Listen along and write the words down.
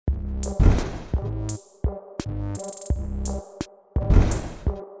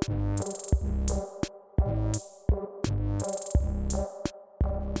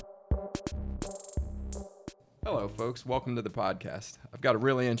folks. Welcome to the podcast. I've got a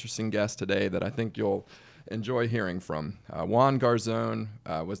really interesting guest today that I think you'll enjoy hearing from. Juan Garzón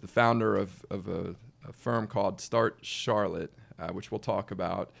was the founder of a firm called Start Charlotte, which we'll talk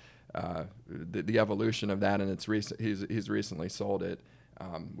about the evolution of that, and he's recently sold it,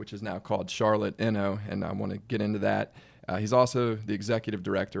 which is now called Charlotte Inno, and I want to get into that. He's also the executive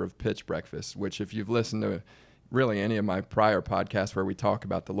director of Pitch Breakfast, which if you've listened to really any of my prior podcasts where we talk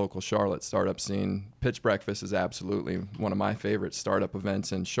about the local Charlotte startup scene, Pitch Breakfast is absolutely one of my favorite startup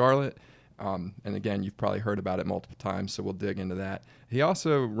events in Charlotte. And again, you've probably heard about it multiple times, so we'll dig into that. He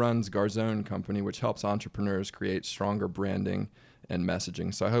also runs Garzón Company, which helps entrepreneurs create stronger branding and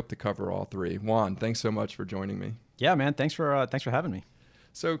messaging. So I hope to cover all three. Juan, thanks so much for joining me. Yeah, man. Thanks for having me.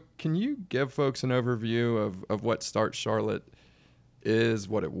 So can you give folks an overview of what Start Charlotte is,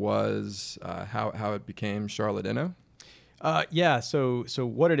 what it was, how it became Charlotte Inno? Yeah. So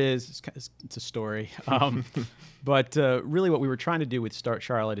what it is, it's a story. But really what we were trying to do with Start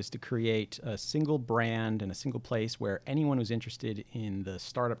Charlotte is to create a single brand and a single place where anyone who's interested in the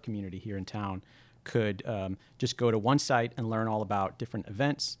startup community here in town could just go to one site and learn all about different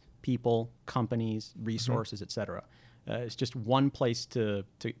events, people, companies, resources, et cetera. It's just one place to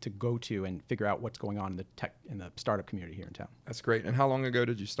go to and figure out what's going on in the startup community here in town. That's great. And how long ago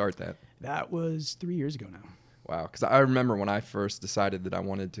did you start that? That was 3 years ago now. Wow. Because I remember when I first decided that I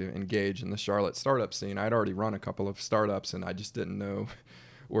wanted to engage in the Charlotte startup scene, I'd already run a couple of startups and I just didn't know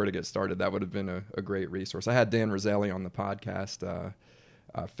where to get started. That would have been a great resource. I had Dan Roselli on the podcast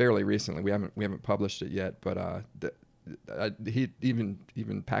fairly recently. We haven't published it yet, but he even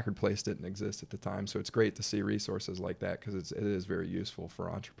Packard Place didn't exist at the time, so it's great to see resources like that because it is very useful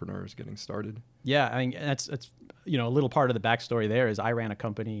for entrepreneurs getting started. Yeah, I mean that's a little part of the backstory there is I ran a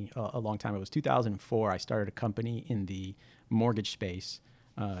company a long time. It was 2004. I started a company in the mortgage space,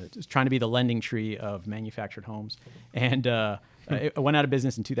 just trying to be the lending tree of manufactured homes, and it went out of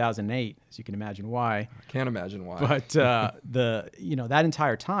business in 2008. As you can imagine why. I can't imagine why. But that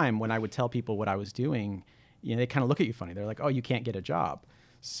entire time when I would tell people what I was doing, they kind of look at you funny. They're like, oh, you can't get a job.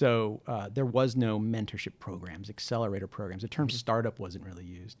 So there was no mentorship programs, accelerator programs. The term startup wasn't really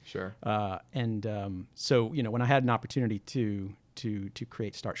used. Sure. So when I had an opportunity to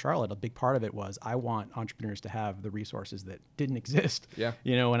create Start Charlotte, a big part of it was I want entrepreneurs to have the resources that didn't exist. Yeah.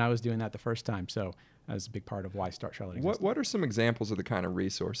 When I was doing that the first time. So that was a big part of why Start Charlotte existed. What are some examples of the kind of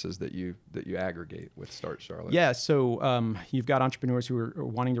resources that you aggregate with Start Charlotte? Yeah, so you've got entrepreneurs who are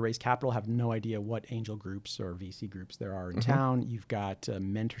wanting to raise capital, have no idea what angel groups or VC groups there are in town. You've got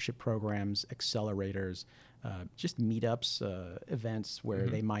mentorship programs, accelerators, just meetups, events where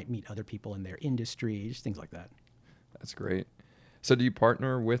they might meet other people in their industry, just things like that. That's great. So do you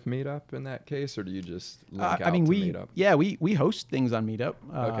partner with Meetup in that case, or do you just link out to Meetup? Yeah, we host things on Meetup.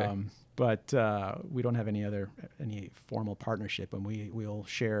 Okay. But we don't have any formal partnership, and we'll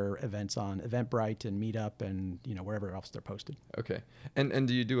share events on Eventbrite and Meetup and wherever else they're posted. Okay, and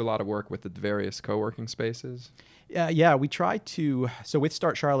do you do a lot of work with the various co-working spaces? Yeah, we try to. So with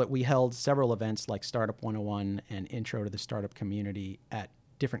Start Charlotte, we held several events like Startup 101 and Intro to the Startup Community at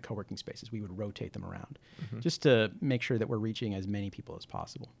different co-working spaces. We would rotate them around just to make sure that we're reaching as many people as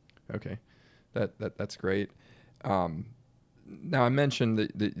possible. Okay, that's great. Now I mentioned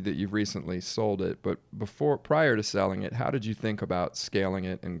that you've recently sold it, but prior to selling it, how did you think about scaling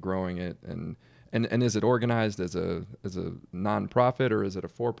it and growing it, and is it organized as a nonprofit or is it a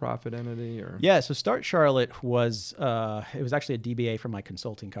for-profit entity? Or yeah, so Start Charlotte was it was actually a DBA from my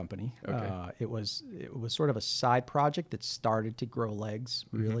consulting company. Okay. It was sort of a side project that started to grow legs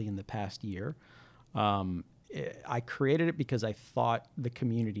really in the past year. I created it because I thought the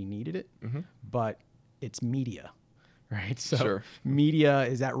community needed it, but it's media. Right. So sure. Media,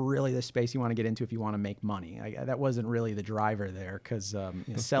 is that really the space you want to get into if you want to make money? That wasn't really the driver there because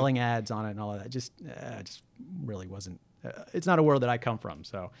selling ads on it and all of that just really wasn't. It's not a world that I come from.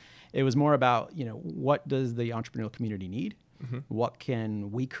 So it was more about, what does the entrepreneurial community need? What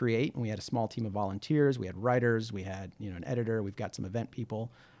can we create? And we had a small team of volunteers. We had writers. We had, an editor. We've got some event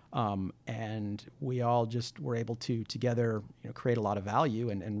people. And we all just were able to together, create a lot of value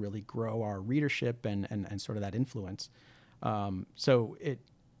and really grow our readership and sort of that influence. So it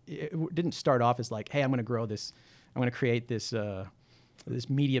didn't start off as like, hey, I'm going to grow this, I'm going to create this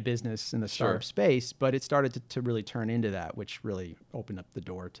media business in the startup space, but it started to really turn into that, which really opened up the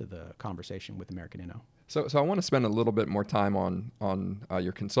door to the conversation with American Inno. So I want to spend a little bit more time on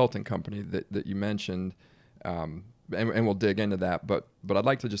your consulting company that you mentioned. And we'll dig into that, but I'd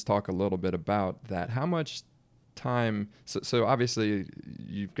like to just talk a little bit about that. How much time? So obviously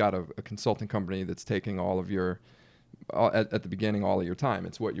you've got a consulting company that's taking all of your at the beginning all of your time.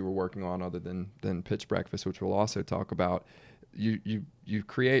 It's what you were working on other than Pitch Breakfast, which we'll also talk about. You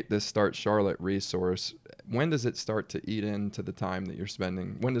create this Start Charlotte resource. When does it start to eat into the time that you're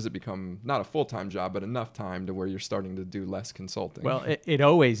spending? When does it become not a full-time job, but enough time to where you're starting to do less consulting? Well, it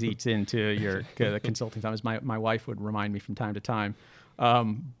always eats into your consulting time, as my wife would remind me from time to time.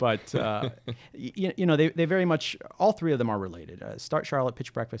 They very much, all three of them are related. Start Charlotte,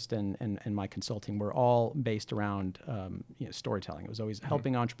 Pitch Breakfast, and my consulting were all based around storytelling. It was always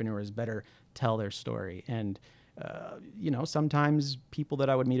helping entrepreneurs better tell their story. And sometimes people that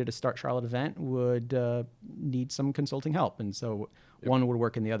I would meet at a Start Charlotte event would need some consulting help. And so one would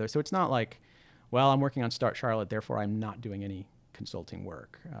work in the other. So it's not like, well, I'm working on Start Charlotte, therefore I'm not doing any consulting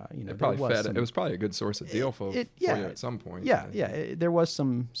work. It probably it was probably a good source of deal for you at some point. There was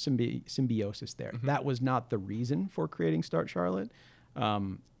some symbiosis there. Mm-hmm. That was not the reason for creating Start Charlotte.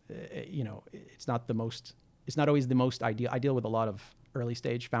 It's not always the most ideal. I deal with a lot of early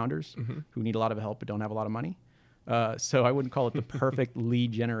stage founders Mm-hmm. who need a lot of help but don't have a lot of money. So I wouldn't call it the perfect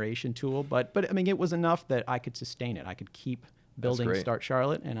lead generation tool, but I mean, it was enough that I could sustain it. I could keep building Start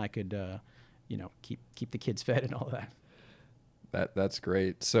Charlotte, and I could, keep the kids fed and all of that. That's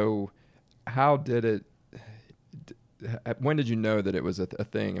great. So how did it, when did you know that it was a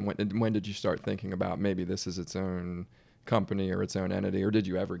thing, and when did you start thinking about maybe this is its own company or its own entity, or did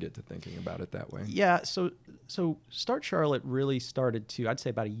you ever get to thinking about it that way? Yeah, so Start Charlotte really started to, I'd say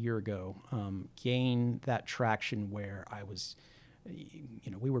about a year ago, gain that traction where I was,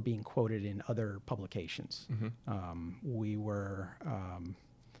 we were being quoted in other publications. Mm-hmm. We were,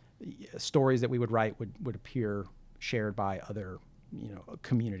 stories that we would write would appear shared by other,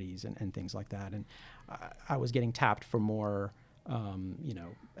 communities and things like that. And I was getting tapped for more,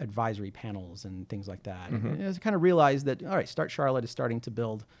 advisory panels and things like that. Mm-hmm. And I kind of realized that, all right, Start Charlotte is starting to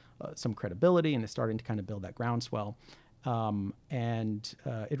build some credibility, and it's starting to kind of build that groundswell. We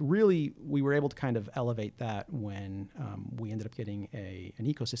were able to kind of elevate that when we ended up getting an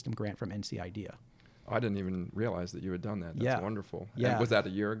ecosystem grant from NC IDEA. I didn't even realize that you had done that. That's wonderful. Yeah. And was that a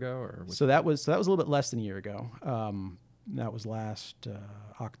year ago, or? That was a little bit less than a year ago. That was last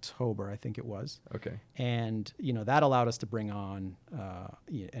October, I think it was. Okay. And that allowed us to bring on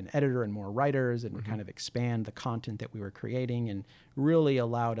an editor and more writers, and Mm-hmm. kind of expand the content that we were creating, and really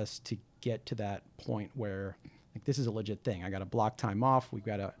allowed us to get to that point where, like, this is a legit thing. I got to block time off. We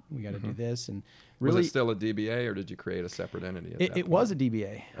got to Mm-hmm. do this. And really, was it still a DBA, or did you create a separate entity? It was a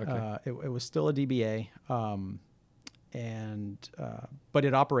DBA. Okay. It was still a DBA. But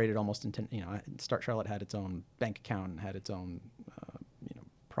it operated almost Start Charlotte had its own bank account and had its own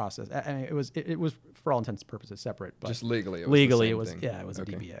process. I mean, it was for all intents and purposes separate, but just legally. It was a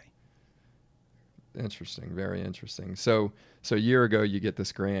DBA. Interesting, very interesting. So a year ago you get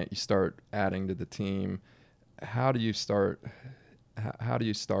this grant, you start adding to the team. How do you start, or how do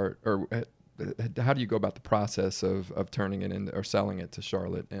you go about the process of turning it into or selling it to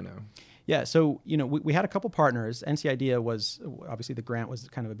Charlotte Inno? Yeah, so we had a couple partners. NC IDEA was obviously, the grant was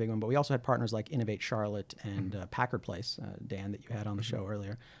kind of a big one, but we also had partners like Innovate Charlotte and Packard Place, Dan, that you had on the show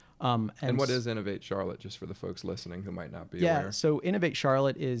earlier. And what is Innovate Charlotte, just for the folks listening who might not be aware? aware? Yeah, so Innovate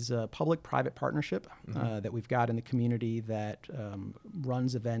Charlotte is a public-private partnership that we've got in the community that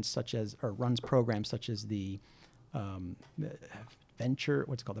runs runs programs such as the Venture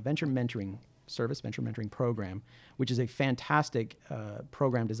Mentoring Service, Venture Mentoring Program, which is a fantastic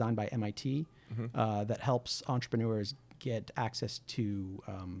program designed by MIT that helps entrepreneurs get access to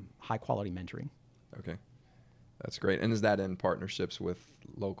high-quality mentoring. Okay. That's great. And is that in partnerships with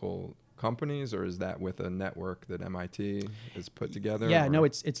local companies, or is that with a network that MIT has put together? Yeah, or? No,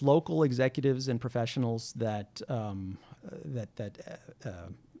 it's local executives and professionals that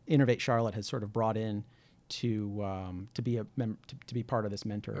Innovate Charlotte has sort of brought in to be part of this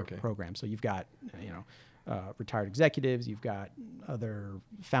mentor program. So you've got retired executives, you've got other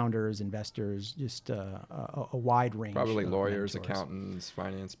founders, investors, just a wide range. Probably of lawyers, mentors. Accountants,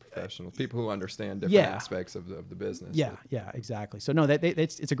 finance professionals, people who understand different aspects of the business. Yeah, exactly. So no,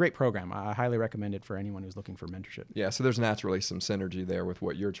 it's a great program. I highly recommend it for anyone who's looking for mentorship. Yeah, so there's naturally some synergy there with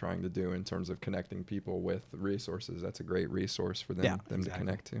what you're trying to do in terms of connecting people with resources. That's a great resource for them to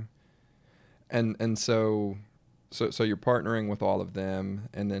connect to. And so you're partnering with all of them,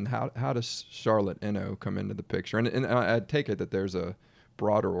 and then how does Charlotte Inno come into the picture? And I take it that there's a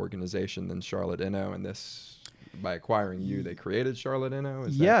broader organization than Charlotte Inno, and this, by acquiring you, they created Charlotte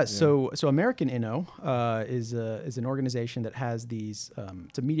Inno? So American Inno is an organization that has these,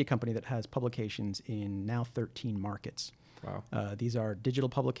 it's a media company that has publications in now 13 markets. Wow. These are digital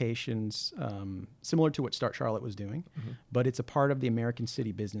publications, similar to what Start Charlotte was doing, but it's a part of the American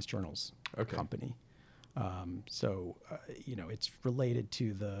City Business Journals company. It's related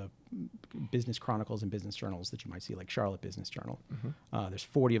to the business chronicles and business journals that you might see, like Charlotte Business Journal. There's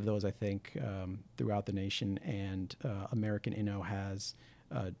 40 of those, I think, throughout the nation, and American Inno has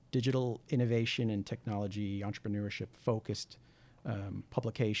digital innovation and technology entrepreneurship focused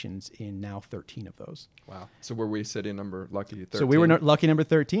publications in now 13 of those. Wow. So were we sitting lucky 13? So we were lucky number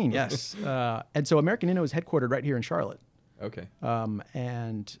 13, yes. And so American Inno is headquartered right here in Charlotte. Okay.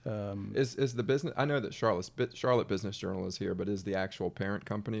 Is the business? I know that Charlotte Business Journal is here, but is the actual parent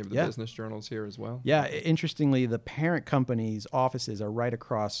company of the business journals here as well? Yeah. Interestingly, the parent company's offices are right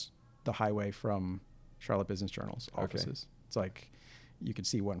across the highway from Charlotte Business Journal's offices. Okay. It's like you can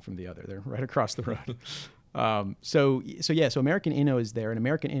see one from the other. They're right across the road. So American Inno is there, and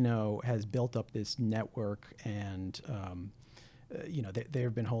American Inno has built up this network, and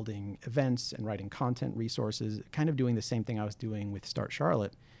they've been holding events and writing content resources, kind of doing the same thing I was doing with Start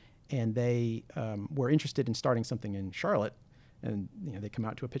Charlotte. And they were interested in starting something in Charlotte, and they come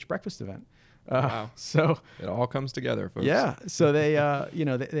out to a pitch breakfast event. Wow! So it all comes together, folks. Yeah. So they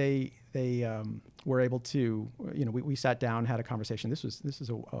were able to, we sat down, had a conversation. This is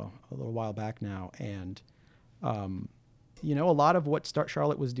a little while back now, and a lot of what Start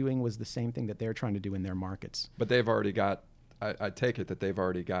Charlotte was doing was the same thing that they're trying to do in their markets. But they've already got. I take it that they've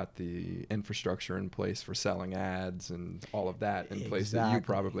already got the infrastructure in place for selling ads and all of that in place that you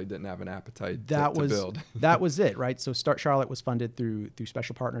probably didn't have an appetite to build. That was it, right? So Start Charlotte was funded through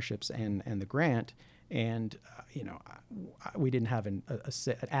special partnerships and the grant, and we didn't have an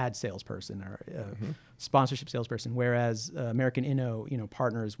ad salesperson or sponsorship salesperson, whereas American Inno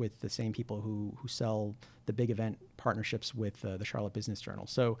partners with the same people who sell the big event partnerships with the Charlotte Business Journal.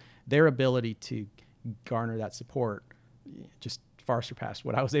 So their ability to garner that support just far surpassed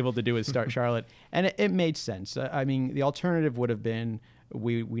what I was able to do with Start Charlotte. And it made sense. I mean, the alternative would have been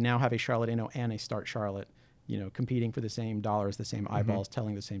we now have a Charlotte Inno and a Start Charlotte, competing for the same dollars, the same eyeballs,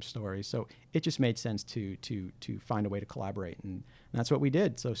 telling the same stories. So it just made sense to find a way to collaborate. And that's what we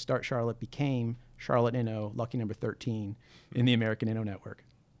did. So Start Charlotte became Charlotte Inno, lucky number 13 in the American Inno network.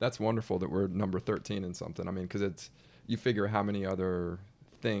 That's wonderful that we're number 13 in something. I mean, because you figure how many other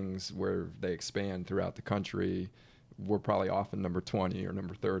things where they expand throughout the country, we're probably often number 20 or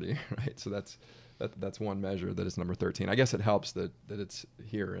number 30, right? So that's one measure that is number 13. I guess it helps that it's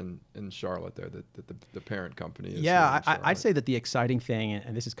here in Charlotte there, that the parent company is. Yeah, I'd say that the exciting thing,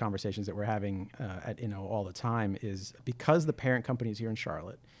 and this is conversations that we're having at Inno all the time, is because the parent company is here in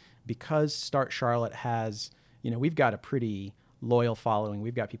Charlotte, because Start Charlotte has, we've got a pretty loyal following.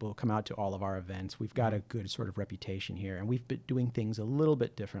 We've got people who come out to all of our events. We've got a good sort of reputation here, and we've been doing things a little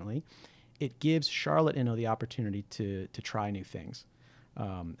bit differently. It gives Charlotte Inno the opportunity to try new things.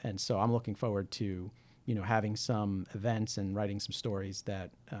 And so I'm looking forward to, having some events and writing some stories that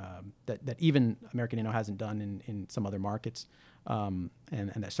even American Inno hasn't done in some other markets. And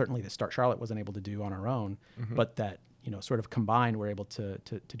that certainly that Start Charlotte wasn't able to do on our own, but that, sort of combined, we're able to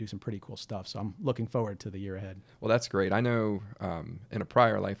do some pretty cool stuff. So I'm looking forward to the year ahead. Well, that's great. I know in a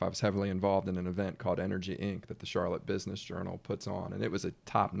prior life, I was heavily involved in an event called Energy Inc. that the Charlotte Business Journal puts on. And it was a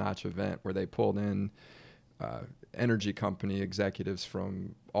top-notch event where they pulled in energy company executives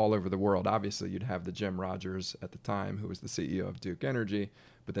from all over the world. Obviously, you'd have the Jim Rogers at the time, who was the CEO of Duke Energy,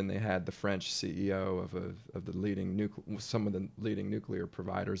 but then they had the French CEO of some of the leading nuclear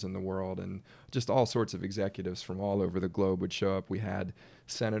providers in the world, and just all sorts of executives from all over the globe would show up. We had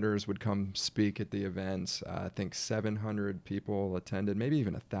senators would come speak at the events. I think 700 people attended, maybe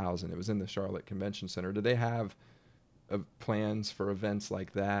even 1,000. It was in the Charlotte Convention Center. Do they have plans for events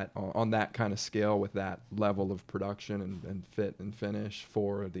like that on that kind of scale with that level of production and fit and finish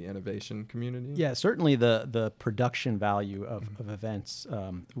for the innovation community? Yeah, certainly the production value of events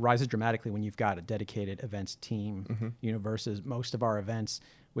rises dramatically when you've got a dedicated events team, versus most of our events,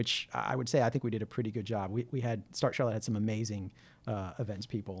 which I would say I think we did a pretty good job. We had Start Charlotte had some amazing events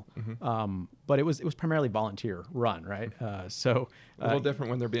people, but it was primarily volunteer run, right? So a little different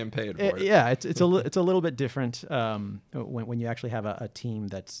when they're being paid for it. Yeah, it's a little bit different when you actually have a team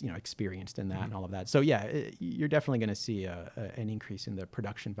that's experienced in that and all of that. So yeah, you're definitely going to see an increase in the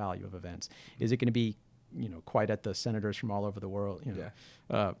production value of events. Is it going to be quite at the senators from all over the world?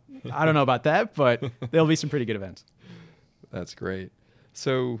 I don't know about that, but there'll be some pretty good events. That's great.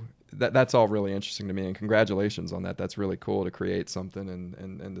 So that's all really interesting to me, and congratulations on that. That's really cool to create something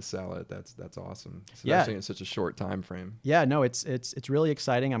and to sell it. That's awesome. Especially in such a short time frame. Yeah, no, it's really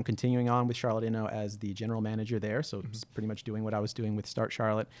exciting. I'm continuing on with Charlotte Inno as the general manager there, so it's pretty much doing what I was doing with Start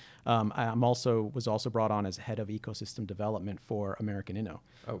Charlotte. Was also brought on as head of ecosystem development for American Inno.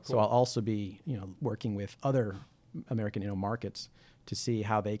 Oh, cool. So I'll also be working with other American Inno markets to see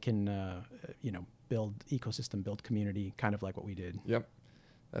how they can build ecosystem, build community, kind of like what we did. Yep.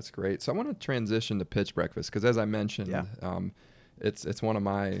 That's great. So I want to transition to Pitch Breakfast because, as I mentioned, it's one of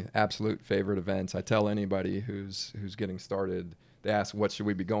my absolute favorite events. I tell anybody who's getting started, they ask, what should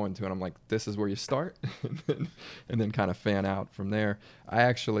we be going to? And I'm like, this is where you start, and then kind of fan out from there.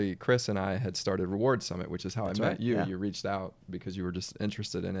 Chris and I had started Reward Summit, which is how I met you. Yeah. You reached out because you were just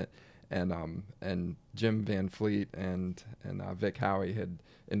interested in it. And Jim Van Fleet and Vic Howie had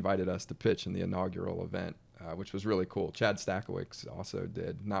invited us to pitch in the inaugural event, which was really cool. Chad Stackowicz also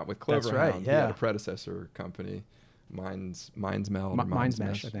did, not with Cloverhound. That's right, yeah. He had a predecessor company, Minds Meld or Minds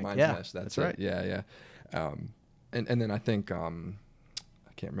Mesh, I think. Minds Mesh, that's right. Yeah. And then I think I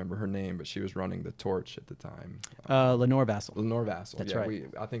can't remember her name, but she was running the torch at the time. Lenore Vassell. Lenore Vassell. That's right.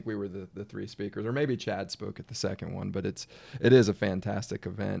 I think we were the three speakers, or maybe Chad spoke at the second one. But it is a fantastic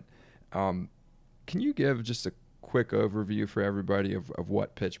event. Can you give just a quick overview for everybody of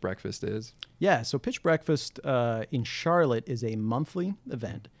what Pitch Breakfast is? Yeah. So Pitch Breakfast in Charlotte is a monthly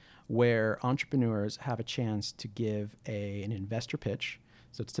event where entrepreneurs have a chance to give an investor pitch.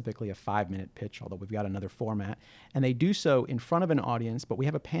 So it's typically a 5-minute pitch, although we've got another format. And they do so in front of an audience, but we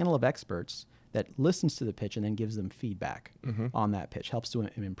have a panel of experts that listens to the pitch and then gives them feedback on that pitch, helps to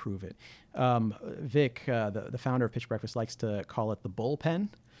improve it. Vic, the founder of Pitch Breakfast, likes to call it the bullpen,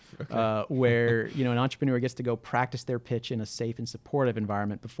 where an entrepreneur gets to go practice their pitch in a safe and supportive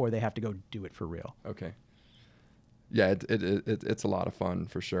environment before they have to go do it for real. Okay. Yeah, it's a lot of fun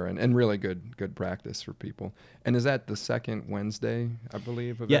for sure, and really good practice for people. And is that the second Wednesday, I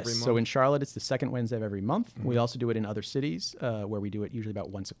believe, of every month? Yes, so in Charlotte, it's the second Wednesday of every month. We also do it in other cities where we do it usually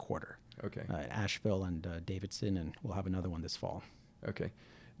about once a quarter. Okay. Asheville and Davidson, and we'll have another one this fall. Okay.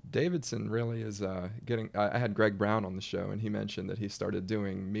 Davidson really is getting. I had Greg Brown on the show, and he mentioned that he started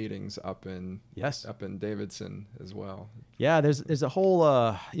doing meetings up in Davidson as well. Yeah, there's a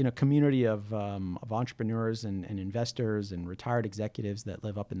whole community of entrepreneurs and investors and retired executives that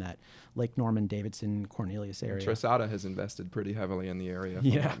live up in that Lake Norman, Davidson, Cornelius area. Trisata has invested pretty heavily in the area, if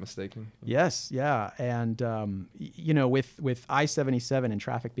I'm not mistaken. Yes, yeah, and with I-77 and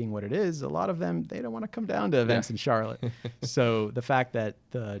traffic being what it is, a lot of them, they don't want to come down to events in Charlotte. So the fact that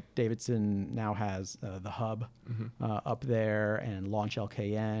Davidson now has the hub up there and Launch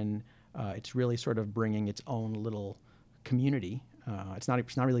LKN, it's really sort of bringing its own little community. It's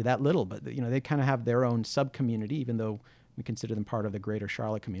not really that little, but they kind of have their own sub community, even though we consider them part of the greater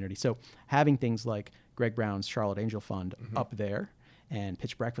Charlotte community. So having things like Greg Brown's Charlotte Angel Fund up there and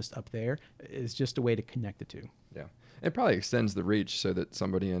Pitch Breakfast up there is just a way to connect the two. Yeah. It probably extends the reach so that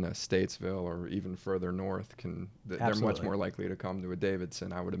somebody in a Statesville or even further north they're much more likely to come to a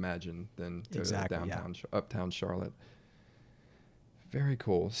Davidson, I would imagine, than to uptown Charlotte. Very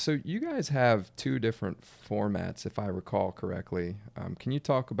cool. So you guys have two different formats, if I recall correctly. Can you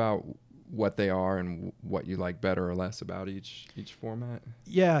talk about what they are and what you like better or less about each format?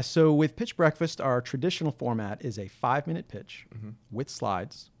 Yeah. So with Pitch Breakfast, our traditional format is a 5-minute pitch with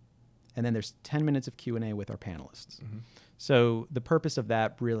slides. And then there's 10 minutes of Q&A with our panelists. So the purpose of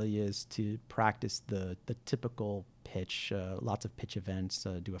that really is to practice the typical pitch, lots of pitch events,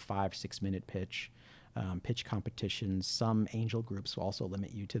 do a 5-6 minute pitch, pitch competitions. Some angel groups will also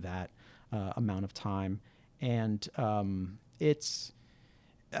limit you to that amount of time. And we're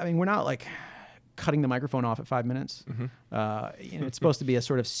not like cutting the microphone off at 5 minutes. It's supposed to be a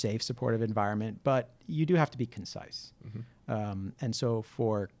sort of safe, supportive environment, but you do have to be concise. And so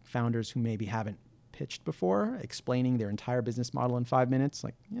for founders who maybe haven't pitched before, explaining their entire business model in 5 minutes,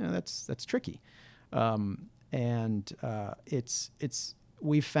 that's tricky.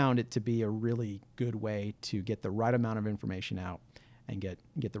 We've found it to be a really good way to get the right amount of information out and get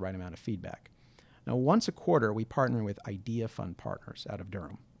the right amount of feedback. Now, once a quarter, we partner with Idea Fund Partners out of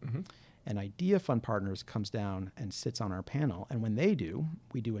Durham. And Idea Fund Partners comes down and sits on our panel. And when they do,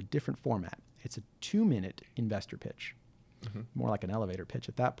 we do a different format. It's a 2-minute investor pitch, more like an elevator pitch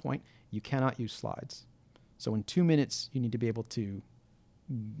at that point. You cannot use slides. So in 2 minutes, you need to be able to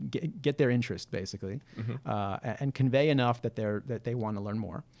get their interest, basically, and convey enough that they want to learn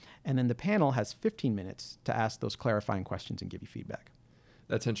more. And then the panel has 15 minutes to ask those clarifying questions and give you feedback.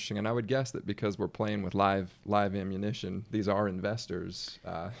 That's interesting. And I would guess that because we're playing with live ammunition, these are investors.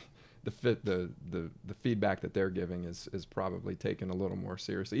 The feedback that they're giving is probably taken a little more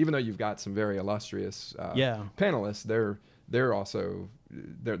seriously. Even though you've got some very illustrious panelists, they're also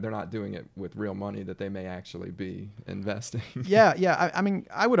they're not doing it with real money that they may actually be investing. Yeah. I mean,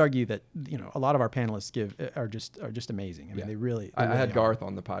 I would argue that a lot of our panelists are just amazing. I mean, they really. I had are. Garth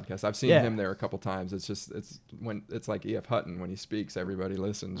on the podcast. I've seen him there a couple times. It's like E.F. Hutton when he speaks, everybody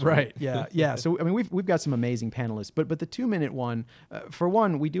listens. Right. Yeah. So I mean, we've got some amazing panelists, but the 2-minute one, for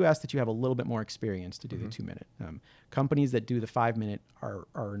one, we do ask that you have a little bit more experience to do the 2-minute. Companies that do the 5-minute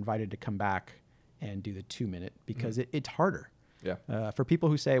are invited to come back and do the 2-minute because it's harder. Yeah. For people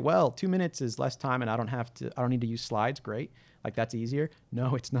who say, well, 2 minutes is less time and I don't need to use slides. Great. Like that's easier.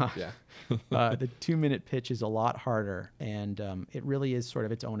 No, it's not. Yeah. The 2-minute pitch is a lot harder and it really is sort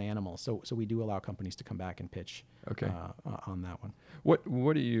of its own animal. So we do allow companies to come back and pitch on that one.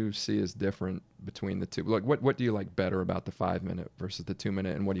 What do you see as different between the two? Like what do you like better about the 5-minute versus the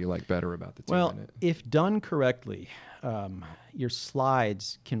 2-minute, and what do you like better about the 2-minute? Well, if done correctly, your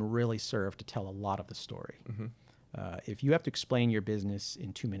slides can really serve to tell a lot of the story. Mm-hmm. If you have to explain your business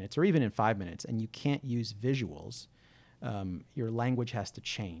in 2 minutes or even in 5 minutes and you can't use visuals, your language has to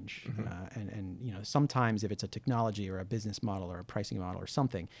change. Mm-hmm. And sometimes if it's a technology or a business model or a pricing model or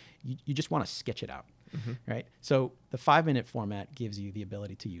something, you just want to sketch it out, right? So the 5-minute format gives you the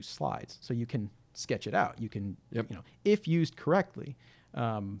ability to use slides. So you can sketch it out. You can, if used correctly,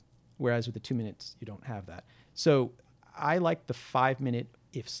 whereas with the 2 minutes, you don't have that. So I like the 5-minute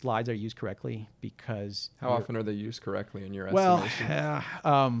if slides are used correctly because... How often are they used correctly in your estimation?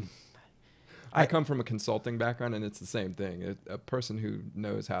 I come from a consulting background, and it's the same thing. A person who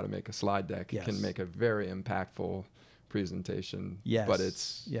knows how to make a slide deck can make a very impactful presentation. Yes. But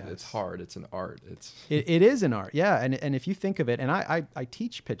it's hard. It's an art. It is an art. Yeah. And if you think of it, and I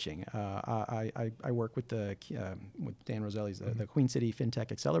teach pitching. I work with with Dan Roselli's the Queen City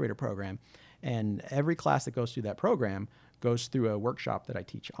FinTech Accelerator program, and every class that goes through that program goes through a workshop that I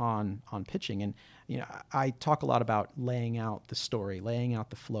teach on pitching. And I talk a lot about laying out the story, laying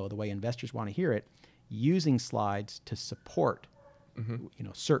out the flow, the way investors want to hear it, using slides to support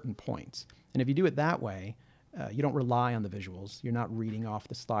certain points. And if you do it that way, you don't rely on the visuals. You're not reading off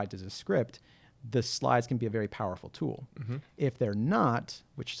the slides as a script. The slides can be a very powerful tool. Mm-hmm. If they're not,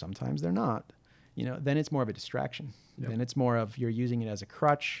 which sometimes they're not, then it's more of a distraction. Yep. Then it's more of you're using it as a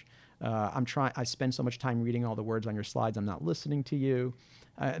crutch. I spend so much time reading all the words on your slides, I'm not listening to you.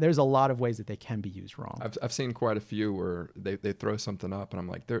 There's a lot of ways that they can be used wrong. I've seen quite a few where they throw something up, and I'm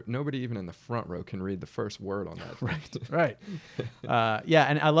like, nobody even in the front row can read the first word on that. Right. Yeah,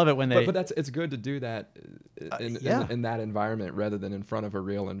 and I love it when they... But it's good to do that in that environment rather than in front of a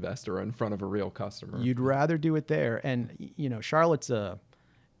real investor or in front of a real customer. You'd rather do it there. And, Charlotte's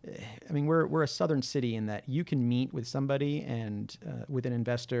we're a southern city in that you can meet with somebody and with an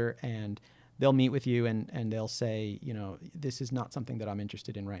investor, and they'll meet with you and they'll say, this is not something that I'm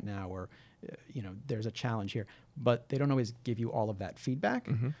interested in right now, or, there's a challenge here. But they don't always give you all of that feedback.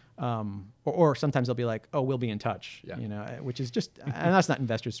 Mm-hmm. Or sometimes they'll be like, oh, we'll be in touch, which is just, and that's not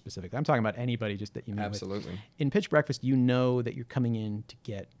investors specific. I'm talking about anybody just that you meet Absolutely. with. In Pitch Breakfast, that you're coming in to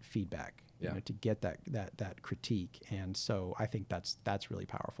get feedback. To get that critique, and so I think that's really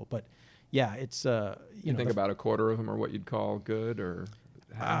powerful. But yeah, it's you think about a quarter of them are what you'd call good, or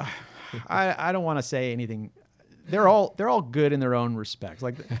I don't want to say anything. They're all good in their own respects.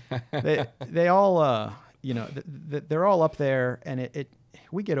 Like they all they're all up there, and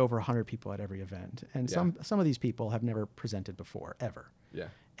we get over 100 people at every event, and some of these people have never presented before ever. Yeah.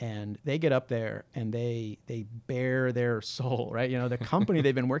 And they get up there and they bare their soul, right? The company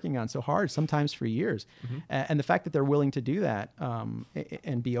they've been working on so hard, sometimes for years. Mm-hmm. And the fact that they're willing to do that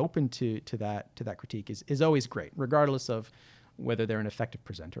and be open to that critique is always great, regardless of whether they're an effective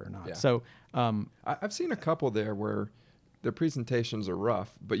presenter or not. Yeah. So I've seen a couple there where their presentations are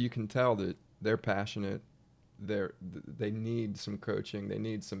rough, but you can tell that they're passionate. They need some coaching. They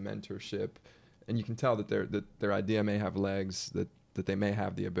need some mentorship. And you can tell that their idea may have legs, that they may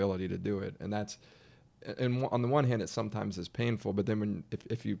have the ability to do it. And and on the one hand, it sometimes is painful, but then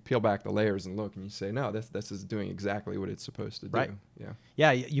if you peel back the layers and look and you say, no, this is doing exactly what it's supposed to do. Right.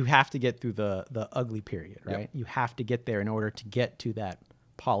 Yeah. You have to get through the ugly period, right? Yep. You have to get there in order to get to that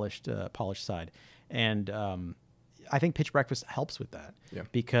polished side. And I think Pitch Breakfast helps with that. Yeah.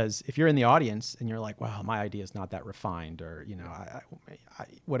 Because if you're in the audience and you're like, wow, my idea is not that refined, or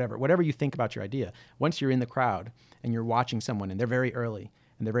whatever you think about your idea, once you're in the crowd and you're watching someone and they're very early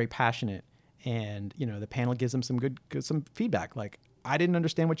and they're very passionate, and the panel gives them some feedback, like, I didn't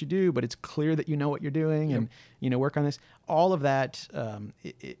understand what you do, but it's clear that you know what you're doing. Yep. And work on this. All of that,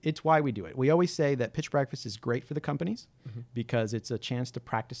 it's why we do it. We always say that Pitch Breakfast is great for the companies because it's a chance to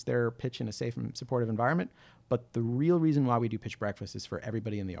practice their pitch in a safe and supportive environment. But the real reason why we do Pitch Breakfast is for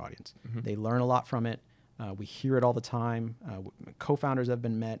everybody in the audience. Mm-hmm. They learn a lot from it. We hear it all the time. Co-founders have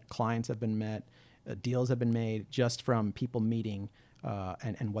been met, clients have been met, deals have been made just from people meeting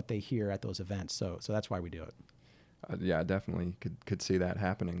and what they hear at those events. So that's why we do it. Yeah, I definitely could see that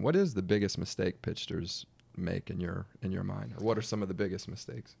happening. What is the biggest mistake pitchers make in your mind, or what are some of the biggest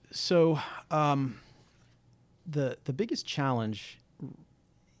mistakes? So the biggest challenge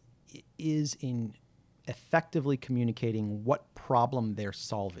is in effectively communicating what problem they're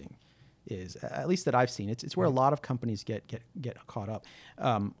solving. Is at least that I've seen. It's where a lot of companies get caught up.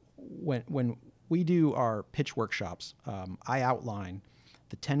 When we do our pitch workshops, I outline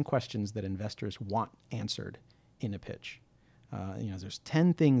the 10 questions that investors want answered in a pitch. There's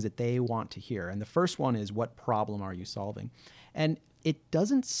 10 things that they want to hear. And the first one is, what problem are you solving? And it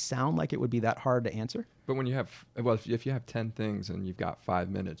doesn't sound like it would be that hard to answer. But when you have, if you have 10 things and you've got 5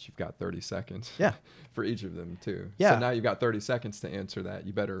 minutes, you've got 30 seconds for each of them too. Yeah. So now you've got 30 seconds to answer that.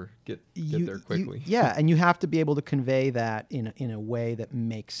 You better get there quickly. And you have to be able to convey that in a way that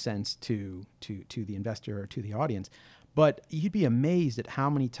makes sense to the investor or to the audience. But you'd be amazed at how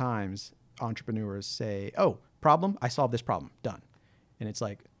many times entrepreneurs say, "Oh, problem, I solved this problem, done." And it's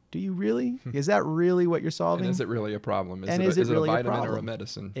like, do you really? Is that really what you're solving? And is it really a problem? Is it really a vitamin a or a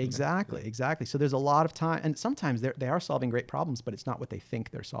medicine? Exactly. So there's a lot of time, and sometimes they are solving great problems, but it's not what they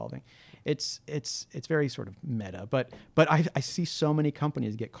think they're solving. It's very sort of meta. But I see so many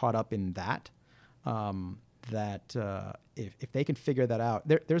companies get caught up in that. If they can figure that out,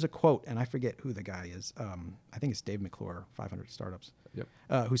 there's a quote, and I forget who the guy is. I think it's Dave McClure, 500 Startups,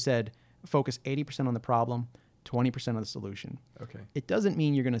 who said, "Focus 80% on the problem, 20% on the solution." Okay. It doesn't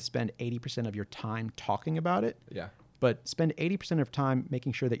mean you're going to spend 80% of your time talking about it. Yeah. But spend 80% of time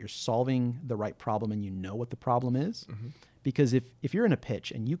making sure that you're solving the right problem and you know what the problem is. Mm-hmm. Because if you're in a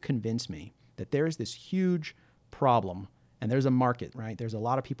pitch and you convince me that there is this huge problem and there's a market, right? There's a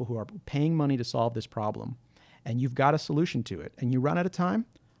lot of people who are paying money to solve this problem, and you've got a solution to it, and you run out of time,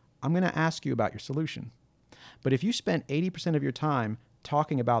 I'm going to ask you about your solution. But if you spend 80% of your time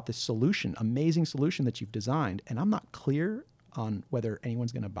talking about this solution, amazing solution that you've designed, and I'm not clear on whether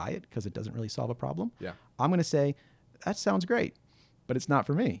anyone's going to buy it because it doesn't really solve a problem, I'm going to say, that sounds great, but it's not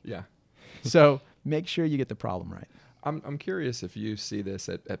for me. Yeah. So make sure you get the problem right. I'm curious if you see this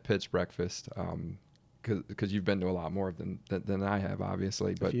at Pitch Breakfast, because you've been to a lot more than I have,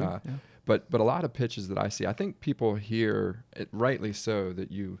 obviously. But but a lot of pitches that I see, I think people hear it, rightly so, that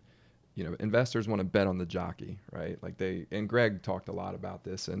investors want to bet on the jockey, right? And Greg talked a lot about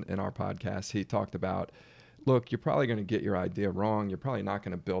this in our podcast. He talked about, look, you're probably going to get your idea wrong. You're probably not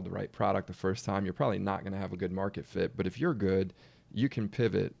going to build the right product the first time. You're probably not going to have a good market fit. But if you're good, you can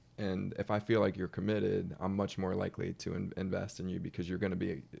pivot. And if I feel like you're committed, I'm much more likely to invest in you because you're going to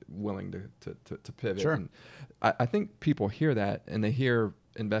be willing to pivot. Sure. And I think people hear that, and they hear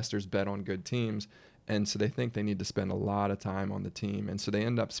investors bet on good teams. And so they think they need to spend a lot of time on the team. And so they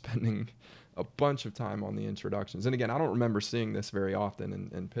end up spending a bunch of time on the introductions. And again, I don't remember seeing this very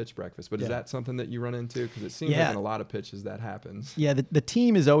often in Pitch Breakfast, but is that something that you run into? Because it seems like in a lot of pitches that happens. Yeah, the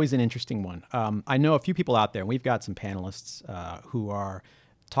team is always an interesting one. I know a few people out there, and we've got some panelists who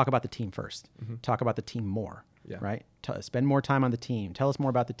talk about the team first, talk about the team more, right? Spend more time on the team. Tell us more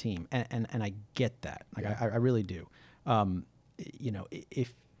about the team. And I get that. I really do.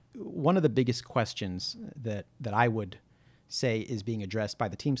 If one of the biggest questions that I would say is being addressed by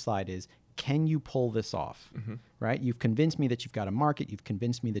the team slide is, can you pull this off, right? You've convinced me that you've got a market. You've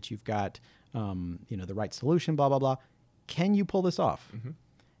convinced me that you've got, the right solution, blah, blah, blah. Can you pull this off?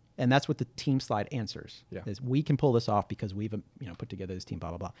 And that's what the team slide answers. Is we can pull this off because we've put together this team,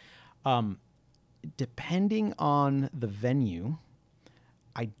 blah, blah, blah. Depending on the venue,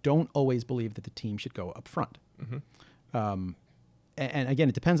 I don't always believe that the team should go up front. And again,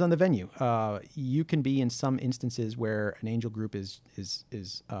 it depends on the venue. You can be in some instances where an angel group is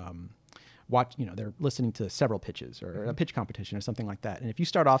they're listening to several pitches or a pitch competition or something like that. And if you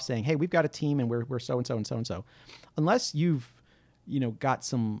start off saying, hey, we've got a team and we're so-and-so and so-and-so, unless you've, got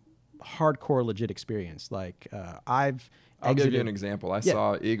some hardcore legit experience, like I'll give you an example. I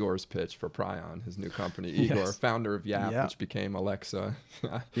saw Igor's pitch for Prion, his new company. Igor, founder of Yap, which became Alexa.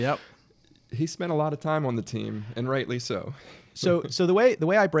 He spent a lot of time on the team, and rightly so. So the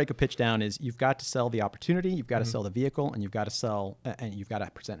way I break a pitch down is you've got to sell the opportunity, you've got to sell the vehicle, and you've got to sell and you've got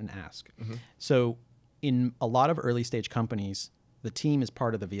to present an ask. So in a lot of early stage companies, the team is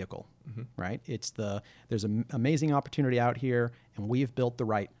part of the vehicle, right? There's an amazing opportunity out here, and we've built the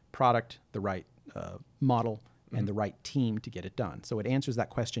right product, the right model, and the right team to get it done. So it answers that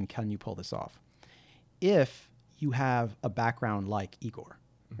question: can you pull this off? If you have a background like Igor,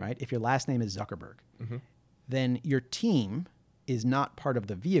 right? If your last name is Zuckerberg, then your team is not part of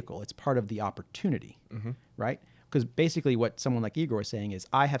the vehicle. It's part of the opportunity, right? Because basically what someone like Igor is saying is,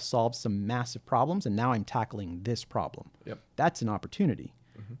 I have solved some massive problems and now I'm tackling this problem. Yep. That's an opportunity.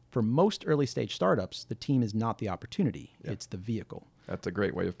 For most early stage startups, the team is not the opportunity. Yep. It's the vehicle. That's a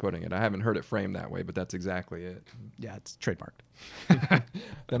great way of putting it. I haven't heard it framed that way, but that's exactly it. Yeah, it's trademarked.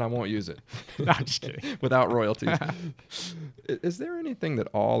 Then I won't use it. No, I'm just kidding. Without royalties. Is there anything that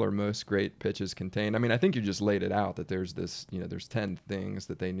all or most great pitches contain? I mean, I think you just laid it out that there's this, there's 10 things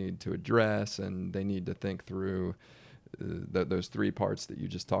that they need to address and they need to think through those 3 parts that you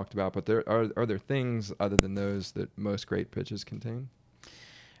just talked about. But are there things other than those that most great pitches contain?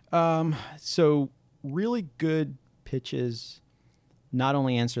 So really good pitches not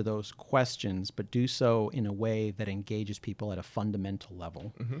only answer those questions, but do so in a way that engages people at a fundamental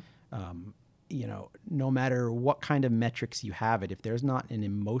level. No matter what kind of metrics you have it, if there's not an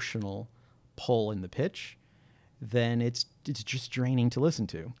emotional pull in the pitch, then it's just draining to listen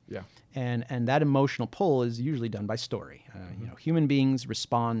to. Yeah. And that emotional pull is usually done by story. Human beings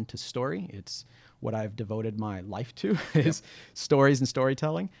respond to story. It's what I've devoted my life to is stories and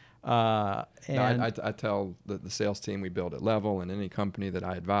storytelling. I tell the sales team we build at Level and any company that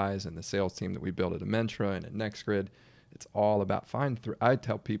I advise, and the sales team that we build at Amentra and at NextGrid, it's all about I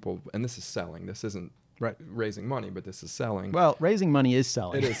tell people, and this is selling. This isn't raising money, but this is selling. Well, raising money is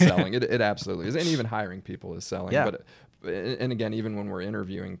selling. It is selling. It absolutely is. And even hiring people is selling. Yeah. And again, even when we're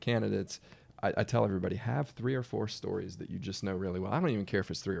interviewing candidates, I tell everybody, have 3 or 4 stories that you just know really well. I don't even care if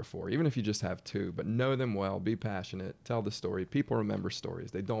it's 3 or 4, even if you just have 2, but know them well, be passionate, tell the story. People remember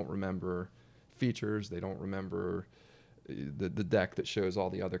stories. They don't remember features. They don't remember the deck that shows all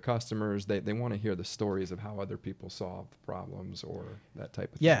the other customers. They want to hear the stories of how other people solve problems or that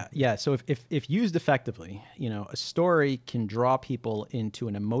type of thing. Yeah. So if used effectively, a story can draw people into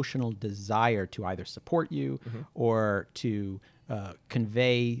an emotional desire to either support you or to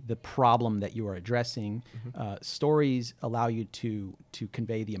convey the problem that you are addressing. Stories allow you to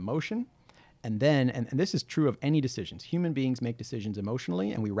convey the emotion. And then, and this is true of any decisions, human beings make decisions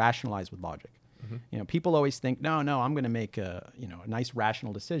emotionally and we rationalize with logic. People always think, no, I'm going to make a nice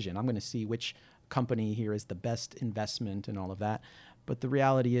rational decision. I'm going to see which company here is the best investment and all of that. But the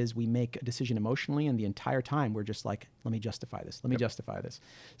reality is we make a decision emotionally, and the entire time we're just like, let me justify this. Let me justify this.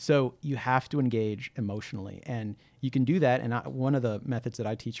 So you have to engage emotionally, and you can do that. And one of the methods that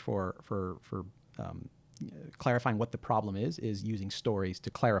I teach for clarifying what the problem is using stories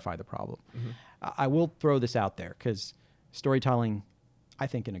to clarify the problem. I will throw this out there because storytelling, I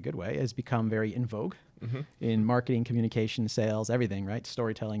think in a good way, has become very in vogue in marketing, communication, sales, everything, right?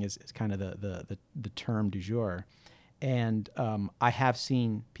 Storytelling is kind of the term du jour. And I have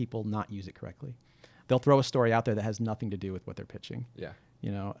seen people not use it correctly. They'll throw a story out there that has nothing to do with what they're pitching. Yeah.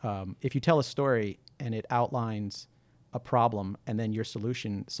 If you tell a story and it outlines a problem and then your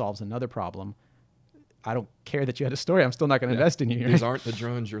solution solves another problem, I don't care that you had a story. I'm still not going to invest in you. These aren't the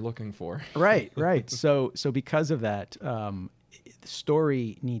drones you're looking for. Right. So because of that, the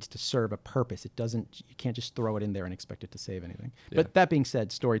story needs to serve a purpose. You can't just throw it in there and expect it to save anything. Yeah. But that being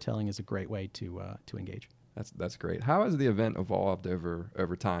said, storytelling is a great way to engage. That's great. How has the event evolved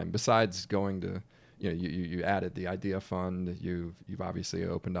over time? Besides going to, you added the idea fund. You've obviously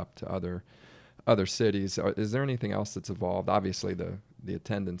opened up to other cities. Is there anything else that's evolved? Obviously, the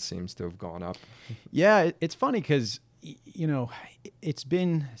attendance seems to have gone up. Yeah, it's funny because it's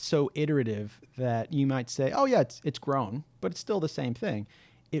been so iterative that you might say, oh yeah, it's grown, but it's still the same thing.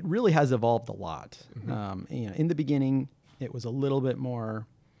 It really has evolved a lot. In the beginning, it was a little bit more.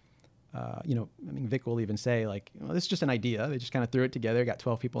 Vic will even say this is just an idea. They just kind of threw it together, got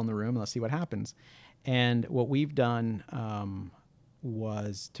 12 people in the room, and let's see what happens. And what we've done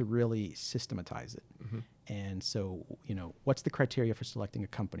was to really systematize it. And so, what's the criteria for selecting a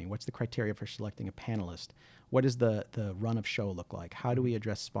company? What's the criteria for selecting a panelist? What does the run of show look like? How do we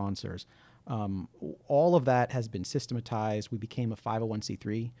address sponsors? All of that has been systematized. We became a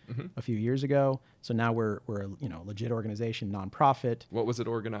 501c3 a few years ago. So now we're a legit organization, nonprofit. What was it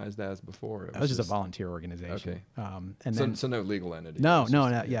organized as before? It was just a volunteer organization. Okay. So no legal entity. No.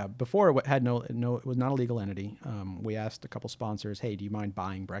 Yeah. Before it had no. It was not a legal entity. We asked a couple sponsors, hey, do you mind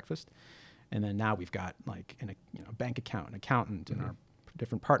buying breakfast? And then now we've got a bank account, an accountant, and our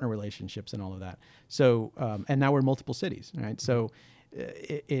different partner relationships and all of that. So and now we're in multiple cities, right? So.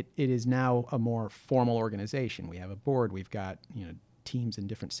 It is now a more formal organization. We have a board. We've got teams in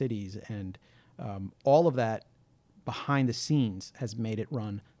different cities, and all of that behind the scenes has made it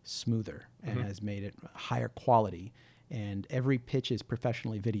run smoother and has made it higher quality. and every pitch is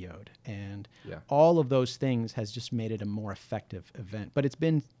professionally videoed, and Yeah. all of those things has just made it a more effective event. But it's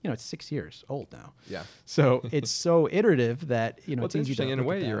been, it's 6 years old now. Yeah. So it's so iterative that, Well, it's easy to interesting. In a look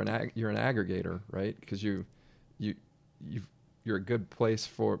way, at you're an aggregator, right? Because you're a good place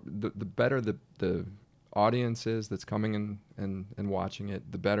for the better the audience is that's coming in and watching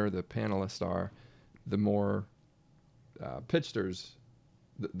it, the better the panelists are, the more pitchers.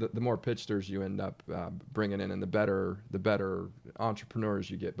 The more pitchers you end up bringing in, and the better entrepreneurs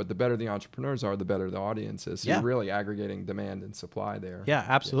you get. But the better the entrepreneurs are, the better the audience is. So Yeah. you're really aggregating demand and supply there. Yeah,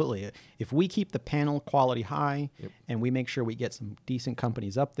 absolutely. If we keep the panel quality high, Yep. and we make sure we get some decent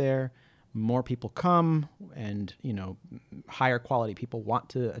companies up there, more people come, and higher quality people want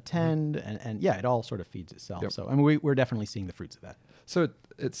to attend, and yeah, it all sort of feeds itself. Yep. So I mean, we're definitely seeing the fruits of that. So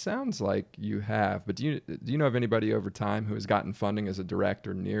it sounds like you have, but do you know of anybody over time who has gotten funding as a direct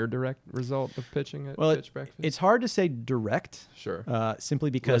or near direct result of pitching at Pitch Breakfast? It's hard to say direct. Sure.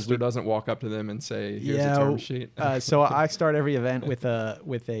 Simply because Lister doesn't walk up to them and say, "Here's a term sheet." So I start every event with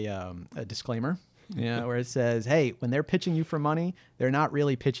a disclaimer, where it says, "Hey, when they're pitching you for money, they're not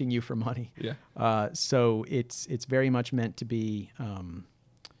really pitching you for money." Yeah. So it's very much meant to be,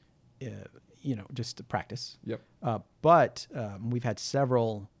 just to practice. Yep. But we've had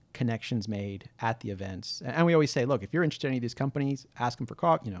several connections made at the events, and we always say, look, if you're interested in any of these companies, ask them for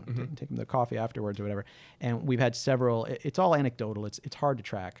coffee. Take them to coffee afterwards or whatever. And we've had several. It's all anecdotal. It's hard to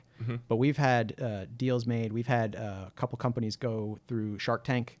track, but we've had deals made. We've had a couple companies go through Shark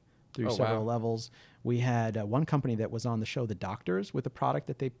Tank through several levels. We had one company that was on the show, The Doctors, with a product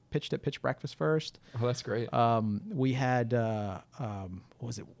that they pitched at Pitch Breakfast first. Oh, that's great. We had, what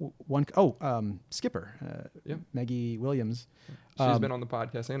was it? Skipper, Maggie Williams. She's been on the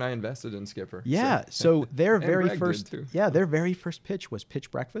podcast, and I invested in Skipper. Yeah. So their And very Greg first, did too. their very first pitch was Pitch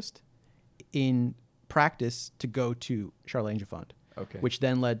Breakfast in practice to go to Charlotte Angel Fund. Okay. Which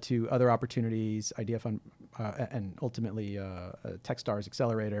then led to other opportunities, Idea Fund, and ultimately Techstars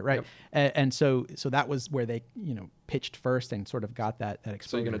Accelerator, right? Yep. And so that was where they pitched first and sort of got that exposure.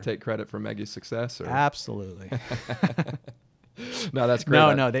 So you're going to take credit for Maggie's success? Or? Absolutely. No, that's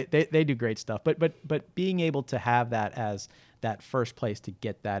great. No, they do great stuff. But being able to have that as that first place to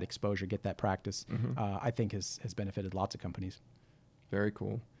get that exposure, get that practice, I think has benefited lots of companies. Very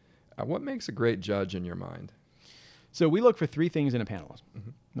cool. What makes a great judge in your mind? So we look for three things in a panelist.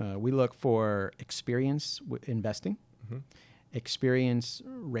 We look for experience investing, experience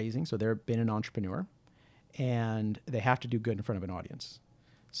raising, so they've been an entrepreneur, and they have to do good in front of an audience.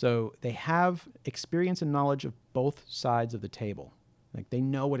 So they have experience and knowledge of both sides of the table. Like they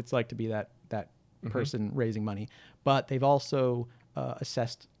know what it's like to be that person raising money, but they've also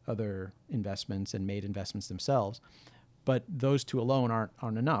assessed other investments and made investments themselves. But those two alone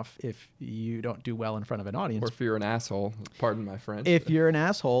aren't enough if you don't do well in front of an audience. Or if you're an asshole, pardon my French. If you're an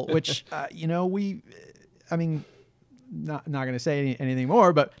asshole, which, not going to say anything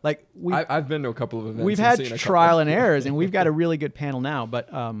more, but like I've been to a couple of events. We've had trial and errors, and we've got a really good panel now. But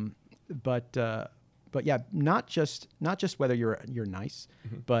yeah, not just whether you're nice,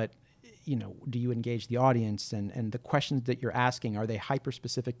 but do you engage the audience, and the questions that you're asking, are they hyper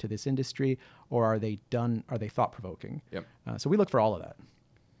specific to this industry, or are they thought provoking? Yep. So we look for all of that.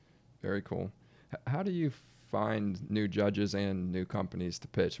 Very cool. How do you find new judges and new companies to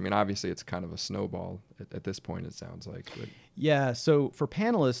pitch? I mean, obviously it's kind of a snowball at this point, it sounds like. But. Yeah. So for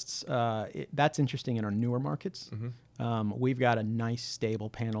panelists, that's interesting in our newer markets. We've got a nice stable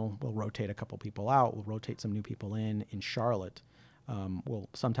panel. We'll rotate a couple people out. We'll rotate some new people in Charlotte.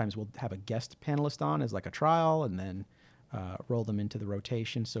 Sometimes we'll have a guest panelist on as like a trial, and then roll them into the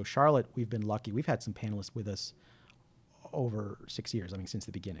rotation. So Charlotte, we've been lucky. We've had some panelists with us over 6 years, since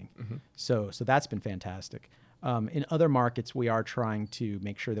the beginning. So that's been fantastic. In other markets, we are trying to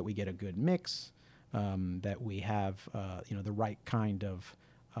make sure that we get a good mix, that we have the right kind of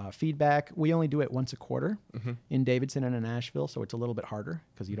feedback. We only do it once a quarter in Davidson and in Nashville, so it's a little bit harder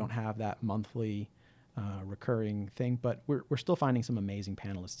because you don't have that monthly recurring thing. But we're still finding some amazing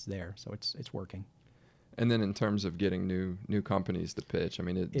panelists there, so it's working. And then in terms of getting new companies to pitch,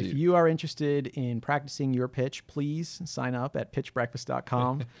 if you are interested in practicing your pitch, please sign up at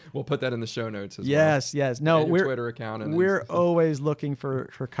pitchbreakfast.com. We'll put that in the show notes as well. Yes. No, and your Twitter account. And we're always looking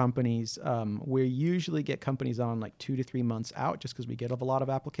for companies. We usually get companies on like 2 to 3 months out, just because we get a lot of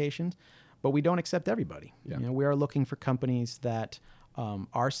applications, but we don't accept everybody. Yeah. We are looking for companies that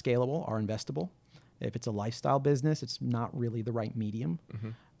are scalable, are investable. If it's a lifestyle business, it's not really the right medium.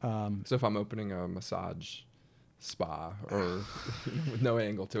 So if I'm opening a massage spa or with no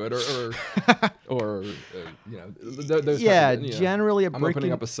angle to it, or those. Yeah, Type of, generally I'm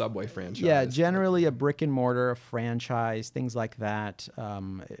opening up a Subway franchise. Yeah, generally a brick and mortar, a franchise, things like that.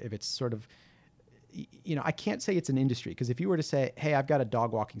 If it's sort of, I can't say it's an industry, because if you were to say, hey, I've got a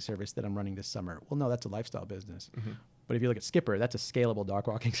dog walking service that I'm running this summer, well, no, that's a lifestyle business. But if you look at Skipper, that's a scalable dog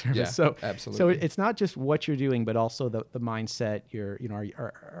walking service. Yeah, so absolutely. So it's not just what you're doing, but also the mindset.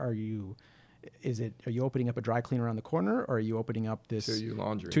 Are you opening up a dry cleaner around the corner, or are you opening up this To You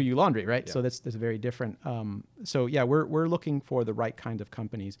Laundry? To You Laundry, right? Yeah. So that's very different. So yeah, we're looking for the right kind of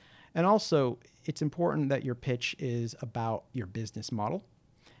companies, and also it's important that your pitch is about your business model,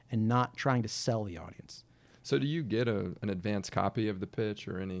 and not trying to sell the audience. So do you get an advanced copy of the pitch,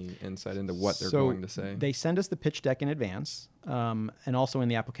 or any insight into what they're going to say? They send us the pitch deck in advance, and also in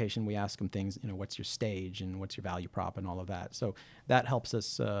the application we ask them things, what's your stage and what's your value prop and all of that. So that helps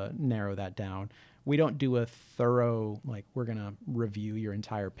us narrow that down. We don't do a thorough, we're going to review your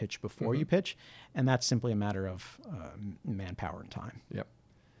entire pitch before you pitch, and that's simply a matter of manpower and time. Yep.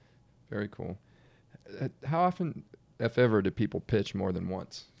 Very cool. How often, if ever, do people pitch more than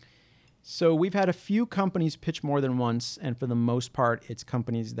once? So we've had a few companies pitch more than once, and for the most part, it's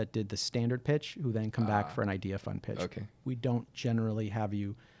companies that did the standard pitch who then come back for an idea fund pitch. Okay. We don't generally have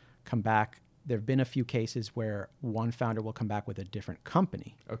you come back. There have been a few cases where one founder will come back with a different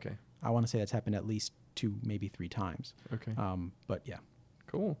company. Okay. I want to say that's happened at least 2, maybe 3 times. Okay. But yeah.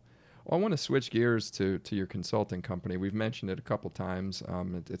 Cool. Well, I want to switch gears to your consulting company. We've mentioned it a couple times.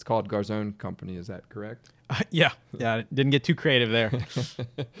 It's called Garzón Company. Is that correct? Yeah. Didn't get too creative there.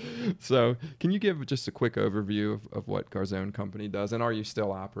 So can you give just a quick overview of what Garzón Company does? And are you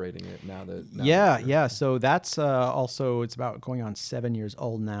still operating it now that... Yeah. So that's also, it's about going on 7 years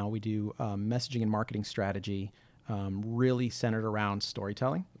old now. We do messaging and marketing strategy, really centered around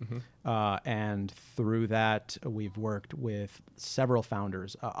storytelling. And through that, we've worked with several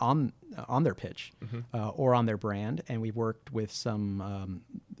founders on their pitch or on their brand. And we've worked with some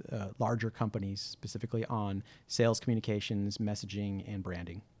larger companies specifically on sales communications, messaging, and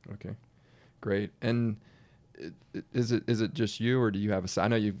branding. Okay, great. And is it just you, or do you have I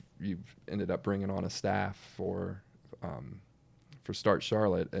know you've ended up bringing on a staff for Start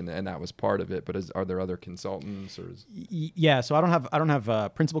Charlotte, and that was part of it. But are there other consultants, or? Yeah, so I don't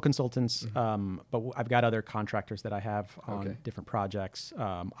have principal consultants, but I've got other contractors that I have on different projects.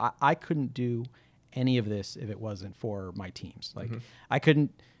 I couldn't do any of this if it wasn't for my teams. I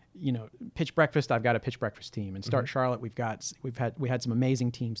couldn't, pitch breakfast. I've got a pitch breakfast team, and Start Charlotte. We had some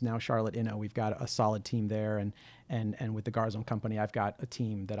amazing teams. Now Charlotte, we've got a solid team there, and with the Garzón Company, I've got a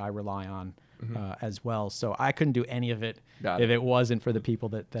team that I rely on as well. So I couldn't do any of it if it wasn't for the people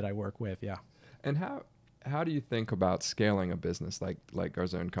that I work with. Yeah. And how do you think about scaling a business like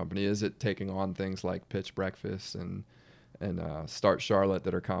Garzón Company? Is it taking on things like pitch breakfast and Start Charlotte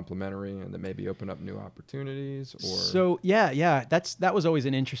that are complementary and that maybe open up new opportunities? Or so yeah, that was always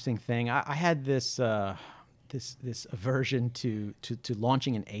an interesting thing. I had this aversion to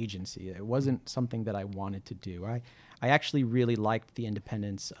launching an agency. It wasn't something that I wanted to do. I actually really liked the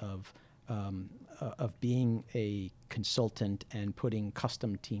independence of being a consultant and putting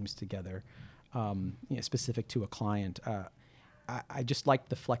custom teams together, specific to a client. I just liked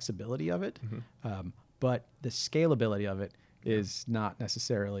the flexibility of it, but the scalability of it is not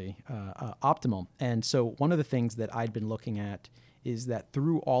necessarily optimal. And so one of the things that I'd been looking at is that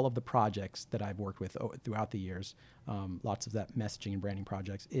through all of the projects that I've worked with throughout the years, lots of that messaging and branding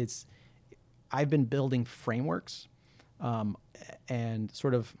projects, I've been building frameworks and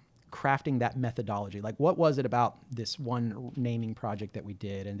sort of crafting that methodology. Like, what was it about this one naming project that we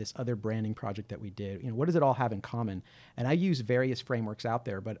did and this other branding project that we did? What does it all have in common? And I use various frameworks out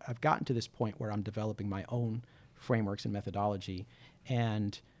there, but I've gotten to this point where I'm developing my own frameworks and methodology.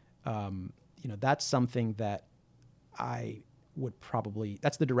 And, that's something that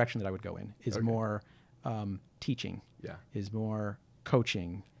that's the direction that I would go in, is more teaching, is more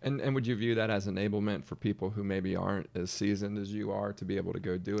coaching. And would you view that as enablement for people who maybe aren't as seasoned as you are to be able to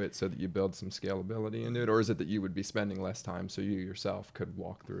go do it, so that you build some scalability into it? Or is it that you would be spending less time so you yourself could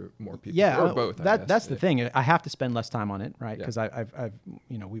walk through more people? Yeah, or both. That's the thing. I have to spend less time on it, right? Because I've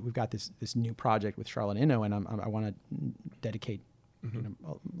we've got this new project with Charlotte Inno, and I want to dedicate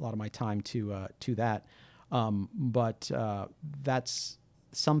a lot of my time to that. But that's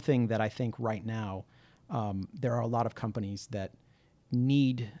something that I think right now there are a lot of companies that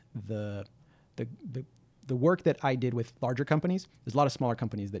need the work that I did with larger companies. There's a lot of smaller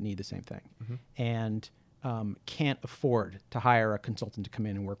companies that need the same thing, and can't afford to hire a consultant to come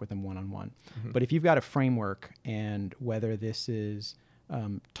in and work with them one-on-one. But if you've got a framework, and whether this is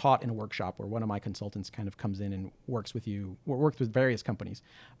taught in a workshop where one of my consultants kind of comes in and works with you, or works with various companies,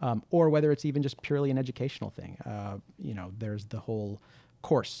 or whether it's even just purely an educational thing. There's the whole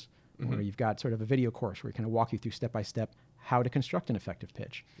course where you've got sort of a video course where we kind of walk you through step by step how to construct an effective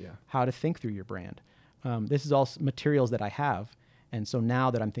pitch, how to think through your brand. This is all materials that I have. And so now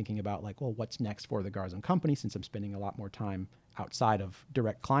that I'm thinking about like, well, what's next for the Garzón company, since I'm spending a lot more time outside of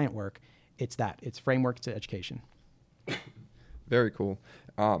direct client work, it's framework to education. Very cool.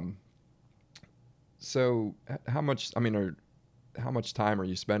 So how much time are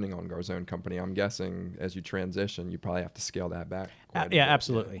you spending on Garzón company? I'm guessing as you transition, you probably have to scale that back.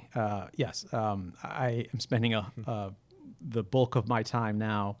 Absolutely. Yes. I am spending the bulk of my time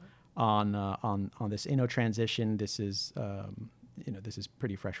now on this Inno transition. This is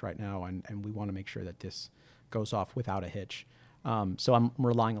pretty fresh right now, and we want to make sure that this goes off without a hitch. So I'm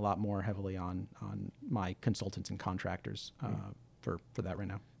relying a lot more heavily on my consultants and contractors for that right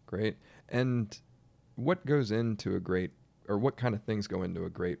now. Great. And what goes into what kind of things go into a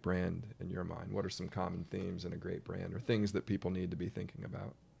great brand in your mind? What are some common themes in a great brand, or things that people need to be thinking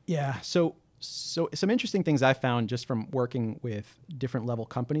about? Yeah. So some interesting things I found just from working with different level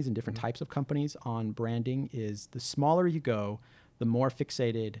companies and different types of companies on branding is the smaller you go, the more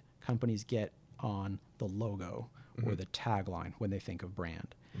fixated companies get on the logo or the tagline when they think of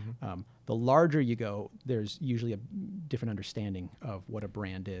brand. The larger you go, there's usually a different understanding of what a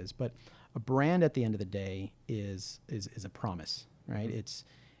brand is. But a brand at the end of the day is a promise, right?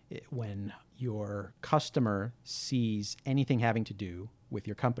 When your customer sees anything having to do with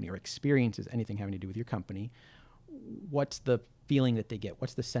your company or experiences anything having to do with your company, what's the feeling that they get?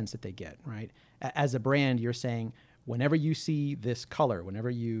 What's the sense that they get, right? As a brand, you're saying, whenever you see this color, whenever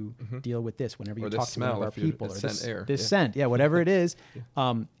you deal with this, whenever you talk to one of our people, or this scent, whatever it is,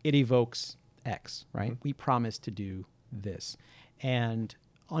 it evokes X, right? We promise to do this. And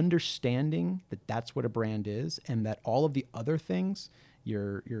understanding that that's what a brand is, and that all of the other things,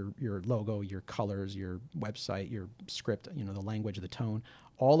 your logo, your colors, your website, your script, the language, the tone,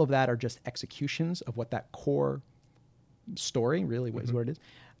 all of that are just executions of what that core story really is what it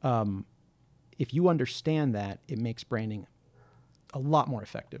is. If you understand that, it makes branding a lot more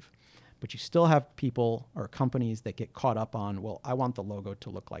effective. But you still have people or companies that get caught up on, well, I want the logo to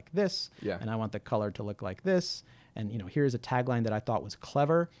look like this, and I want the color to look like this, and here's a tagline that I thought was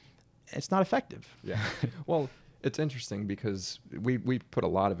clever. It's not effective. Yeah. Well, it's interesting because we put a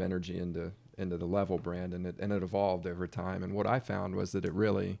lot of energy into the Level brand, and it evolved over time. And what I found was that it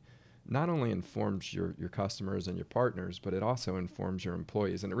really not only informs your customers and your partners, but it also informs your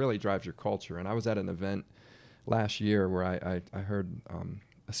employees, and it really drives your culture. And I was at an event last year where I heard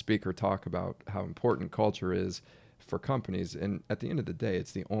a speaker talk about how important culture is for companies. And at the end of the day,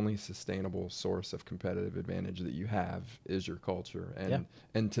 it's the only sustainable source of competitive advantage that you have is your culture.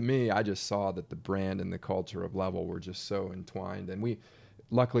 And to me, I just saw that the brand and the culture of Level were just so entwined. And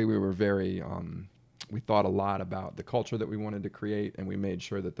luckily we were very, we thought a lot about the culture that we wanted to create, and we made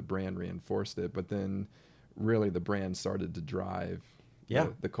sure that the brand reinforced it. But then really the brand started to drive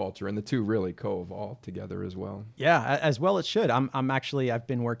the culture, and the two really co-evolved together as well. Yeah, as well it should. I've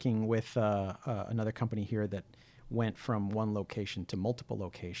been working with another company here that went from one location to multiple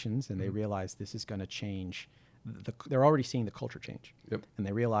locations, and they realized this is going to change. They're already seeing the culture change, and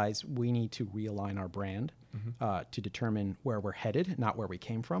they realize we need to realign our brand to determine where we're headed, not where we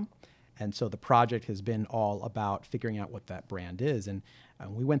came from. And so the project has been all about figuring out what that brand is, and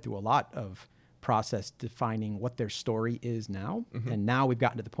we went through a lot of process defining what their story is now. And now we've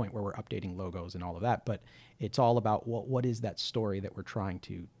gotten to the point where we're updating logos and all of that, but it's all about what is that story that we're trying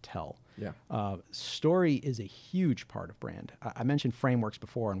to tell. Story is a huge part of brand. I mentioned frameworks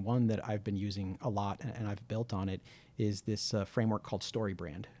before, and one that I've been using a lot and I've built on it is this framework called Story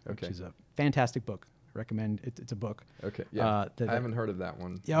Brand, which is a fantastic book. I recommend it. It's a book. Okay. Yeah. I haven't heard of that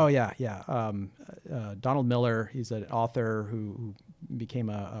one. Oh yeah. Donald Miller, he's an author who became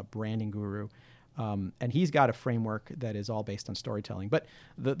a branding guru. And he's got a framework that is all based on storytelling. But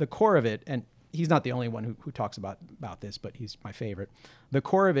the core of it, and he's not the only one who talks about this, but he's my favorite. The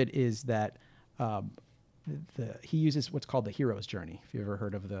core of it is that he uses what's called the hero's journey. If you ever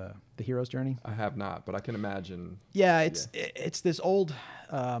heard of the hero's journey? I have not, but I can imagine. Yeah, it's this old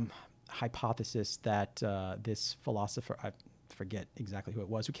hypothesis that this philosopher, I forget exactly who it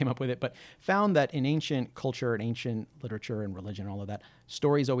was who came up with it, but found that in ancient culture and ancient literature and religion, all of that,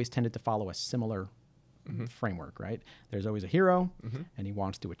 stories always tended to follow a similar framework, right? There's always a hero, and he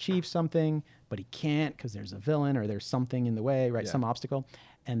wants to achieve something, but he can't because there's a villain or there's something in the way, right? Some obstacle.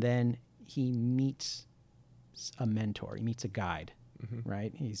 And then he meets a mentor, he meets a guide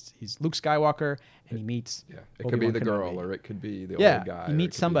right? He's Luke Skywalker, and he meets It could be Obi-Wan the girl, Kenobi. or it could be the Yeah, old guy. he or it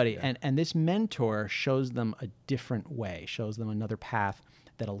meets could somebody, be, and this mentor shows them a different way, shows them another path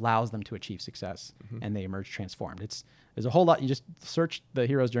that allows them to achieve success, and they emerge transformed. There's a whole lot. You just search the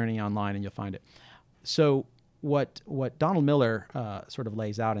hero's journey online, and you'll find it. So what Donald Miller sort of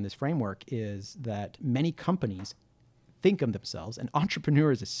lays out in this framework is that many companies think of themselves, and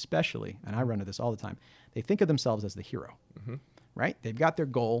entrepreneurs especially, and I run into this all the time, they think of themselves as the hero, right? They've got their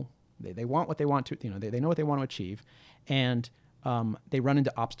goal. They want what they want to, they know what they want to achieve, and they run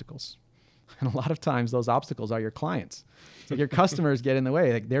into obstacles. And a lot of times those obstacles are your clients. So your customers get in the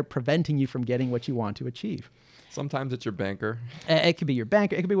way. Like, they're preventing you from getting what you want to achieve. Sometimes it's your banker. It could be your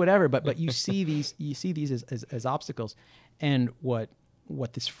banker. It could be whatever. But you see these as obstacles. And what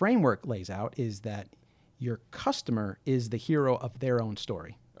this framework lays out is that your customer is the hero of their own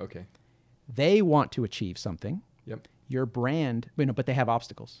story. Okay. They want to achieve something. Yep. Your brand, but they have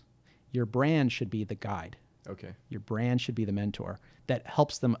obstacles. Your brand should be the guide. Okay. Your brand should be the mentor that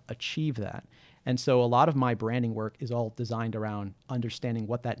helps them achieve that. And so a lot of my branding work is all designed around understanding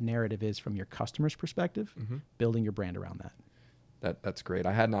what that narrative is from your customer's perspective, building your brand around that. That's great.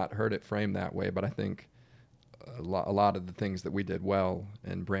 I had not heard it framed that way, but I think a lot of the things that we did well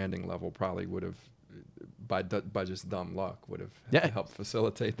in branding level probably would have, by just dumb luck, would have helped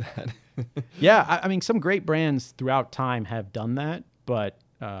facilitate that. Yeah, I mean, some great brands throughout time have done that, but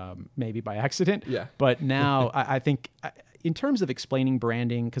maybe by accident. Yeah. But now I think in terms of explaining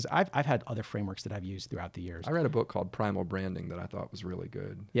branding, because I've had other frameworks that I've used throughout the years. I read a book called Primal Branding that I thought was really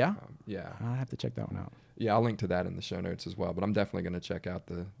good. Yeah? Yeah. I have to check that one out. Yeah, I'll link to that in the show notes as well. But I'm definitely going to check out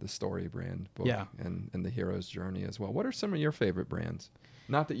the Story brand book and the Hero's Journey as well. What are some of your favorite brands?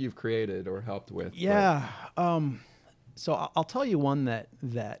 Not that you've created or helped with. Yeah. So I'll tell you one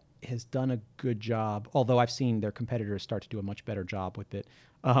that has done a good job, although I've seen their competitors start to do a much better job with it,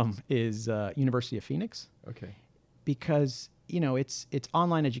 is University of Phoenix. Okay. Because, it's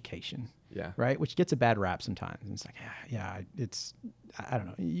online education. Yeah. Right? Which gets a bad rap sometimes. And it's like, I don't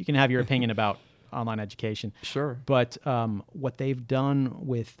know. You can have your opinion about online education. Sure. But what they've done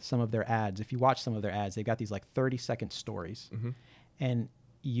with some of their ads, if you watch some of their ads, they've got these like 30-second stories. And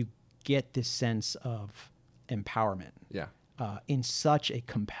you get this sense of empowerment. Yeah. In such a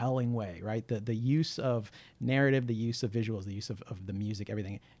compelling way, right? The use of narrative, the use of visuals, the use of the music,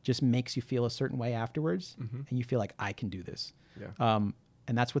 everything just makes you feel a certain way afterwards, and you feel like, I can do this. Yeah.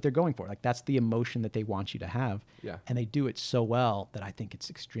 And that's what they're going for. Like, that's the emotion that they want you to have. Yeah. And they do it so well that I think it's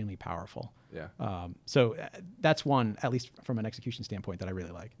extremely powerful. Yeah. So that's one, at least from an execution standpoint, that I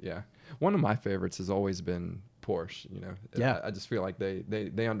really like. Yeah. One of my favorites has always been Porsche. Yeah. I just feel like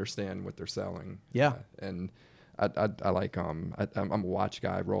they understand what they're selling. Yeah. And I like I'm a watch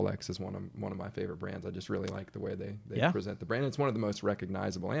guy. Rolex is one of my favorite brands. I just really like the way they present the brand. It's one of the most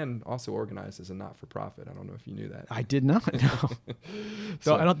recognizable and also organized as a not-for-profit. I don't know if you knew that. I did not know.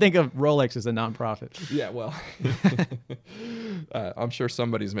 So I don't think of Rolex as a nonprofit. Yeah, well, I'm sure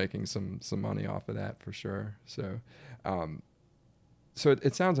somebody's making some money off of that for sure. So,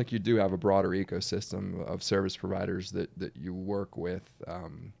 it sounds like you do have a broader ecosystem of service providers that you work with.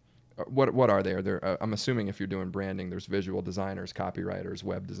 What are they? Are there? I'm assuming if you're doing branding, there's visual designers, copywriters,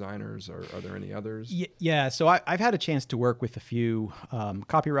 web designers. Are there any others? Yeah. So I've had a chance to work with a few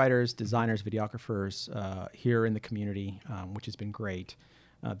copywriters, designers, videographers here in the community, which has been great.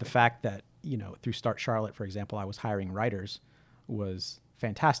 The fact that through Start Charlotte, for example, I was hiring writers was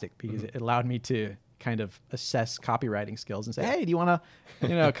fantastic because it allowed me to kind of assess copywriting skills and say, hey, do you want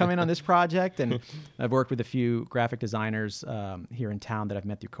to, come in on this project? And I've worked with a few graphic designers here in town that I've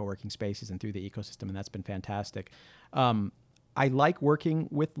met through co-working spaces and through the ecosystem, and that's been fantastic. I like working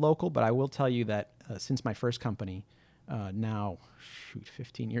with local, but I will tell you that since my first company,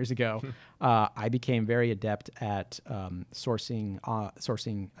 15 years ago, I became very adept at sourcing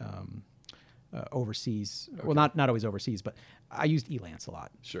overseas. Okay. Well, not always overseas, but I used Elance a lot.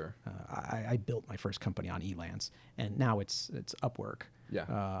 Sure. I built my first company on Elance, and now it's Upwork.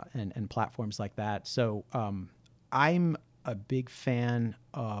 Yeah. And platforms like that. So I'm a big fan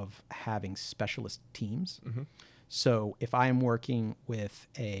of having specialist teams. So if I am working with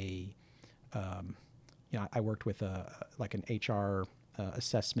I worked with an HR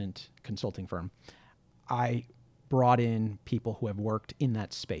assessment consulting firm. I brought in people who have worked in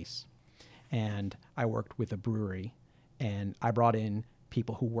that space. And I worked with a brewery, and I brought in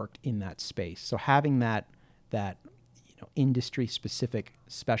people who worked in that space. So having that industry-specific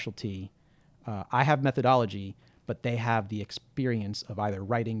specialty, I have methodology, but they have the experience of either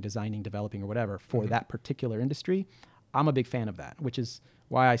writing, designing, developing, or whatever for that particular industry. I'm a big fan of that, which is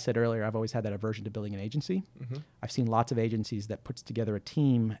why I said earlier I've always had that aversion to building an agency. I've seen lots of agencies that puts together a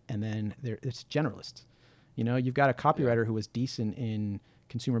team and then it's generalists. You know, you've got a copywriter who was decent in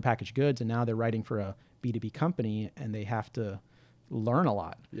consumer packaged goods, and now they're writing for a B2B company, and they have to learn a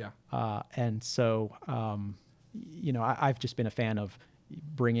lot. Yeah. And so, you know, I've just been a fan of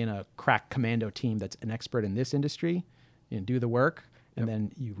bring in a crack commando team that's an expert in this industry and do the work, and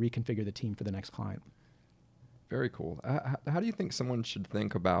then you reconfigure the team for the next client. Very cool. How do you think someone should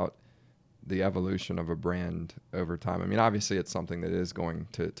think about the evolution of a brand over time? I mean, obviously it's something that is going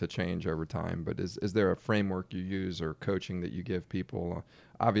to change over time, but is there a framework you use or coaching that you give people?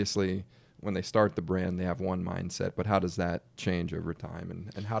 Obviously, when they start the brand, they have one mindset, but how does that change over time?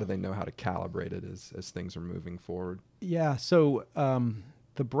 And how do they know how to calibrate it as things are moving forward? Yeah. So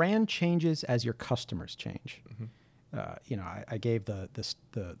the brand changes as your customers change. You know, I gave the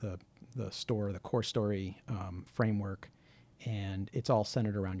core story framework, and it's all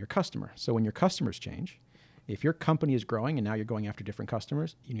centered around your customer. So when your customers change, if your company is growing and now you're going after different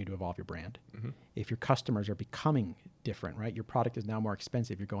customers, you need to evolve your brand. If your customers are becoming different, right? Your product is now more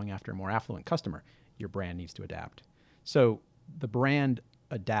expensive. You're going after a more affluent customer. Your brand needs to adapt. So the brand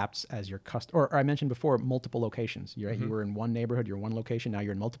adapts as your customer, or I mentioned before, multiple locations. You were in one neighborhood, you're in one location, now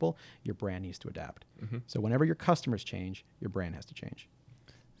you're in multiple. Your brand needs to adapt. So whenever your customers change, your brand has to change.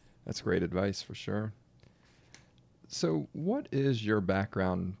 That's great advice for sure. So what is your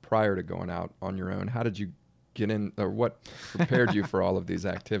background prior to going out on your own? How did you get in, or what prepared you for all of these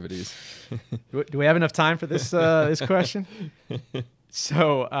activities? Do we have enough time for this this question?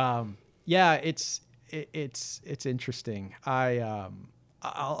 So yeah, it's interesting.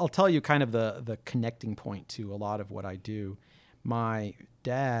 I'll tell you kind of the connecting point to a lot of what I do. My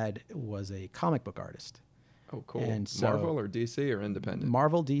dad was a comic book artist. Oh, cool. And so Marvel or DC or independent?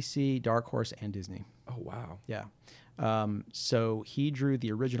 Marvel, DC, Dark Horse, and Disney. Oh, wow. Yeah. So he drew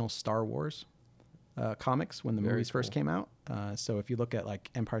the original Star Wars comics when the movies first came out. So if you look at like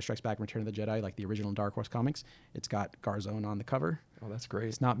Empire Strikes Back and Return of the Jedi, like the original Dark Horse comics, it's got Garzón on the cover. Oh, that's great.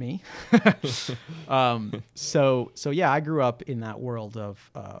 It's not me. So yeah, I grew up in that world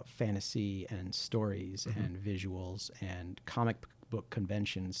of fantasy and stories and visuals, and comic book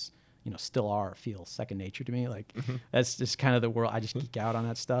conventions, you know, feel second nature to me. Like that's just kind of the world. I just geek out on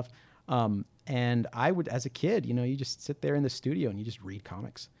that stuff. And I would, as a kid, you know, you just sit there in the studio and you just read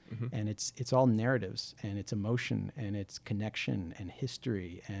comics, and it's all narratives, and it's emotion, and it's connection and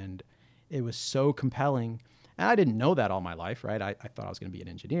history. And it was so compelling. And I didn't know that all my life, right? I thought I was going to be an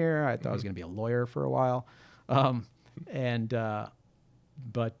engineer. I thought I was going to be a lawyer for a while. But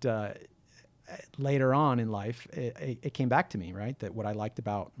later on in life, it came back to me, right? That what I liked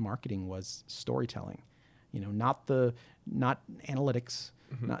about marketing was storytelling, you know, not analytics,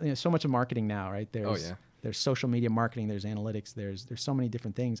 not, you know, so much of marketing now, right? There's social media marketing, there's analytics, there's so many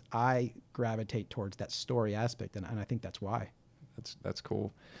different things. I gravitate towards that story aspect, and I think that's why. That's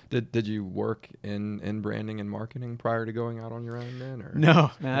cool. Did you work in branding and marketing prior to going out on your own then? Or? No,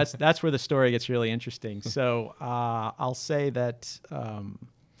 that's where the story gets really interesting. So I'll say that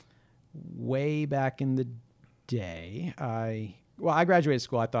way back in the day, I graduated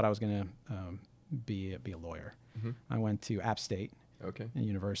school. I thought I was going to be a lawyer. I went to App State. Okay.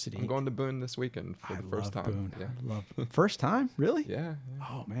 University. I'm going to Boone this weekend for the first time. Boone. Yeah. I love first time? Really? Yeah.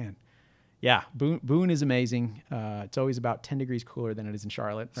 Oh man. Yeah, Boone is amazing. It's always about 10 degrees cooler than it is in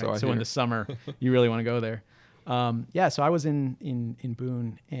Charlotte. Right? So in the summer, you really want to go there. So I was in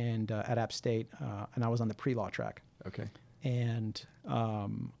Boone and at App State, and I was on the pre-law track. Okay. And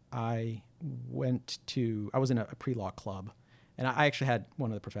I was in a pre-law club. And I actually had one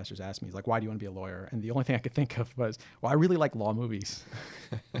of the professors ask me, he's like, why do you want to be a lawyer? And the only thing I could think of was, well, I really like law movies.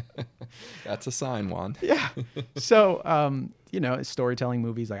 That's a sign, Juan. Yeah. So, you know, storytelling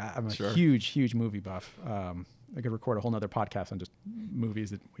movies, like I'm a huge movie buff. I could record a whole nother podcast on just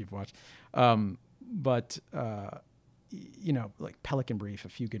movies that we've watched. But you know, like Pelican Brief, A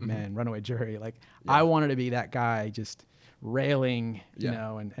Few Good Men, Runaway Jury. Like I wanted to be that guy just railing, you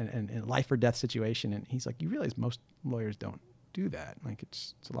know, and life or death situation. And he's like, you realize most lawyers don't do that. Like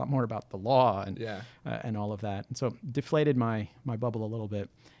it's a lot more about the law and all of that. And so deflated my bubble a little bit.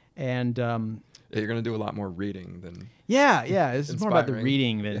 And you're going to do a lot more reading than it's more about the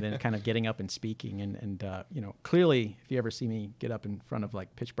reading than kind of getting up and speaking. And you know, clearly, if you ever see me get up in front of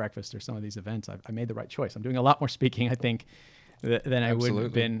like Pitch Breakfast or some of these events, I made the right choice. I'm doing a lot more speaking, I think, than I would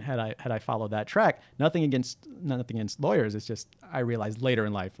have been had I followed that track. Nothing against lawyers. It's just I realized later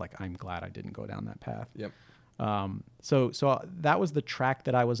in life, like I'm glad I didn't go down that path. Yep. So that was the track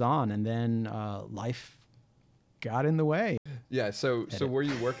that I was on, and then life got in the way. Yeah. So were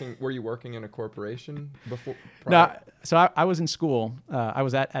you working in a corporation before? No, so I was in school. I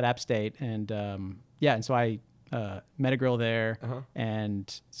was at App State, and and so I met a girl there,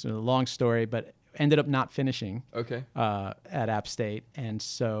 and so long story, but ended up not finishing. Okay. At App State, and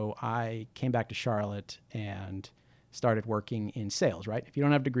so I came back to Charlotte and started working in sales. Right, if you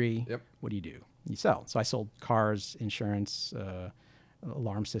don't have a degree, what do? You sell. So I sold cars, insurance,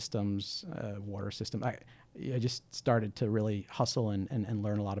 alarm systems, water system. I just started to really hustle and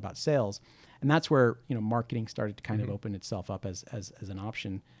learn a lot about sales. And that's where, marketing started to kind of open itself up as an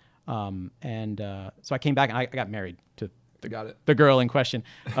option. So I came back and I got married to the girl in question.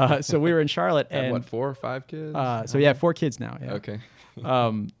 So we were in Charlotte. And what, 4 or 5 kids? So yeah, 4 kids now. Yeah. Okay.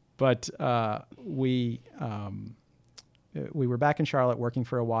 But we were back in Charlotte working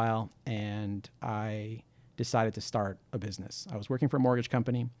for a while, and I decided to start a business. I was working for a mortgage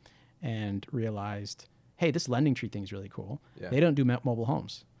company and realized, hey, this lending tree thing is really cool. Yeah. They don't do mobile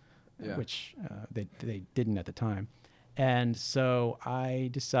homes, which they didn't at the time. And so I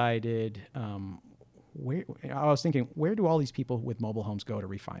decided, I was thinking, where do all these people with mobile homes go to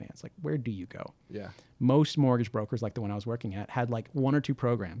refinance? Like, where do you go? Yeah. Most mortgage brokers, like the one I was working at, had like 1 or 2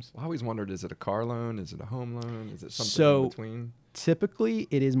 programs. Well, I always wondered, is it a car loan? Is it a home loan? Is it something in between? Typically,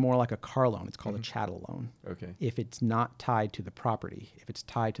 it is more like a car loan. It's called a chattel loan. Okay. If it's not tied to the property. If it's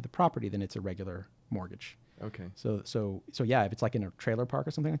tied to the property, then it's a regular mortgage. Okay. So yeah, if it's like in a trailer park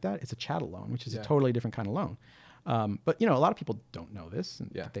or something like that, it's a chattel loan, which is a totally different kind of loan. But a lot of people don't know this, and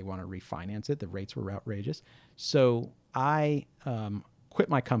they want to refinance it. The rates were outrageous. So I quit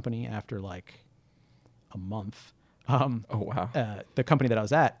my company after like a month. Oh wow! The company that I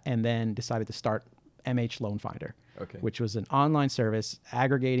was at, and then decided to start MH Loan Finder, which was an online service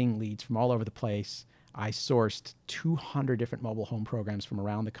aggregating leads from all over the place. I sourced 200 different mobile home programs from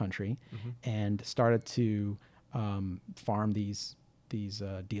around the country, and started to farm these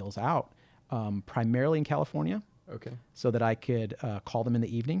deals out, primarily in California. Okay. So that I could call them in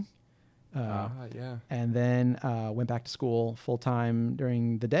the evening. And then went back to school full time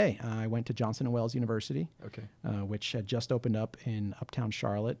during the day. I went to Johnson & Wales University, which had just opened up in Uptown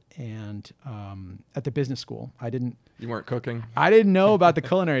Charlotte, and at the business school. You weren't cooking? I didn't know about the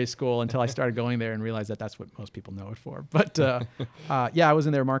culinary school until I started going there and realized that that's what most people know it for. But I was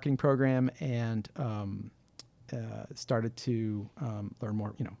in their marketing program and started to learn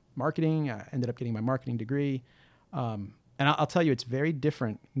more, marketing. I ended up getting my marketing degree. And I'll tell you, it's very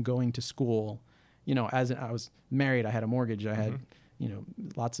different going to school. As I was married, I had a mortgage. I had,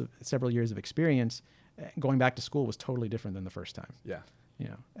 several years of experience. Going back to school was totally different than the first time. Yeah.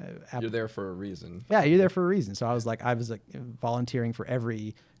 You're there for a reason. Yeah, you're there for a reason. So I was volunteering for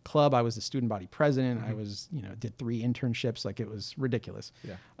every club. I was the student body president. I was, did 3 internships. Like, it was ridiculous.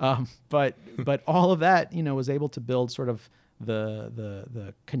 Yeah. But all of that, was able to build sort of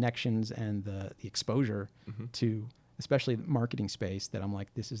the connections and the exposure to, especially the marketing space, that I'm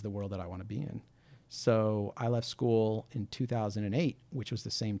like, this is the world that I want to be in. So I left school in 2008, which was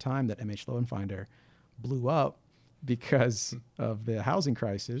the same time that MH Loan Finder blew up because of the housing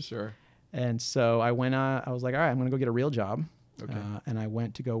crisis. Sure. And so I went I was like, all right, I'm going to go get a real job. Okay. And I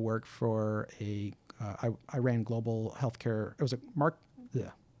went to go work for I ran global healthcare. It was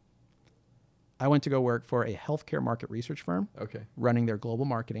I went to go work for a healthcare market research firm. Okay. Running their global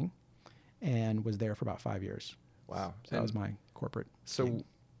marketing, and was there for about 5 years. Wow. So that was my corporate. So gig.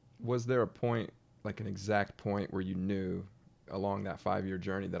 Was there a point, like an exact point, where you knew along that 5-year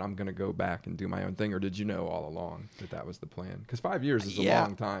journey that I'm going to go back and do my own thing? Or did you know all along that was the plan? Because 5 years is a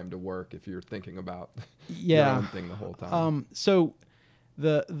long time to work if you're thinking about your own thing the whole time. So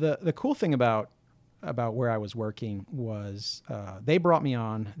the cool thing about where I was working was they brought me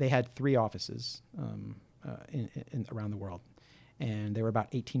on. They had 3 offices in around the world. And they were about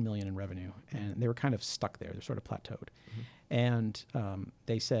 18 million in revenue, and they were kind of stuck there. They're sort of plateaued. And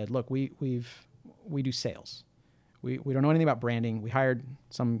they said, look, we do sales. We don't know anything about branding. We hired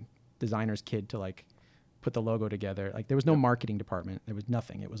some designer's kid to put the logo together. There was no marketing department. There was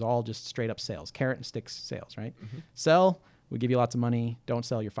nothing. It was all just straight up sales, carrot and stick sales, right? Sell, we give you lots of money. Don't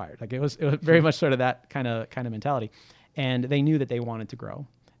sell, you're fired. It was very much sort of that kind of mentality. And they knew that they wanted to grow.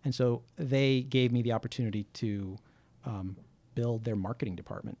 And so they gave me the opportunity to build their marketing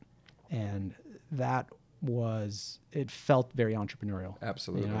department. And it felt very entrepreneurial.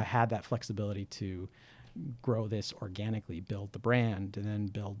 Absolutely. I had that flexibility to grow this organically, build the brand, and then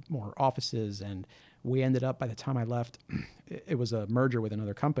build more offices. And we ended up, by the time I left, it was a merger with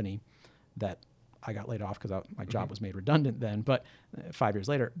another company that I got laid off because my job was made redundant then, but 5 years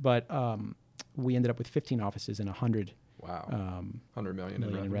later. But we ended up with 15 offices and 100 $100 million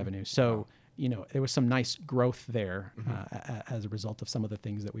in revenue. So there was some nice growth there as a result of some of the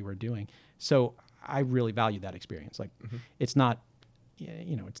things that we were doing. So I really valued that experience. Like, it's not,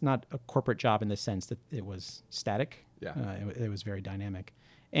 it's not a corporate job in the sense that it was static. Yeah. It was very dynamic.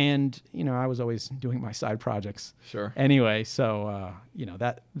 And, I was always doing my side projects. Sure. Anyway, so,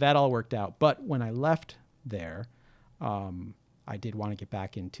 that all worked out. But when I left there, I did want to get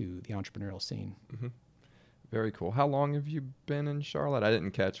back into the entrepreneurial scene. Very cool. How long have you been in Charlotte? I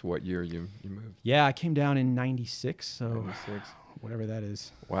didn't catch what year you moved. Yeah, I came down in 96, so 96. Whatever that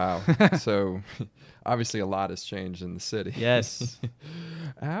is. Wow. So obviously a lot has changed in the city. Yes.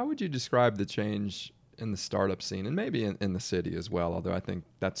 How would you describe the change in the startup scene, and maybe in the city as well, although I think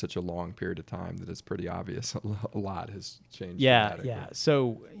that's such a long period of time that it's pretty obvious a lot has changed. Yeah.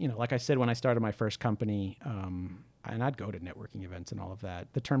 So, like I said, when I started my first company, and I'd go to networking events and all of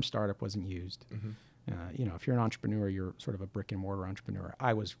that, the term startup wasn't used. If you're an entrepreneur, you're sort of a brick and mortar entrepreneur.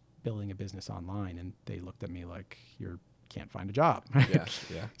 I was building a business online, and they looked at me like, you can't find a job. Yeah.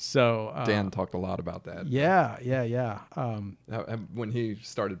 So Dan talked a lot about that. Yeah. When he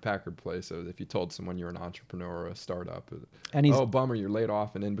started Packard Place, so if you told someone you're an entrepreneur or a startup, and he's, bummer, you're laid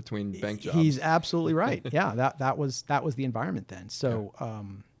off and in between bank jobs. He's absolutely right. Yeah, that was the environment then. So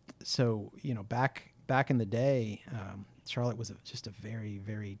back in the day, Charlotte was just a very,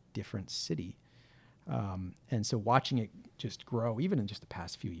 very different city. And so watching it just grow, even in just the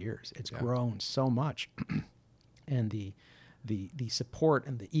past few years, it's grown so much. And the support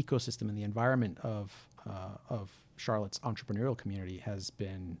and the ecosystem and the environment of Charlotte's entrepreneurial community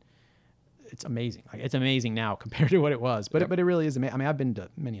it's amazing. Like, it's amazing now compared to what it was, but it really is amazing. I mean, I've been to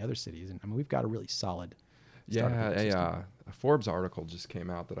many other cities, and we've got a really solid startup ecosystem. A Forbes article just came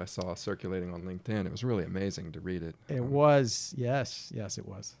out that I saw circulating on LinkedIn. It was really amazing to read it. It was, yes, it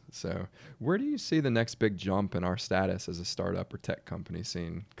was. So where do you see the next big jump in our status as a startup or tech company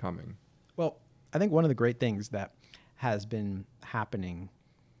scene coming? Well, I think one of the great things that has been happening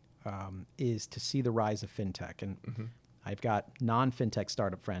is to see the rise of fintech. And I've got non-fintech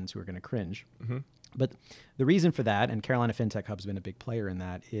startup friends who are going to cringe. But the reason for that, and Carolina Fintech Hub's been a big player in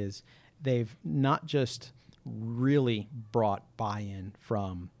that, is they've not just really brought buy-in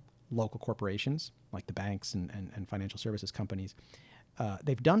from local corporations like the banks and financial services companies.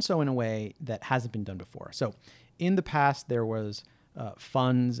 They've done so in a way that hasn't been done before. So in the past, there was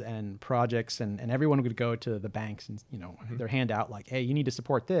funds and projects, and everyone would go to the banks and their hand out like, hey, you need to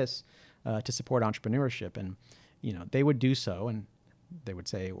support this to support entrepreneurship, and they would do so, and they would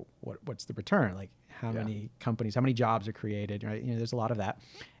say, what's the return? Like, how many companies, how many jobs are created? Right? There's a lot of that,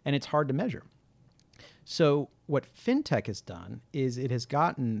 and it's hard to measure. So what fintech has done is it has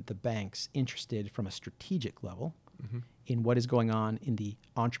gotten the banks interested from a strategic level in what is going on in the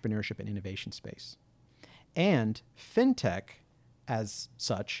entrepreneurship and innovation space, and fintech as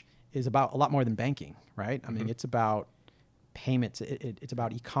such is about a lot more than banking, right? I mean, it's about payments. It's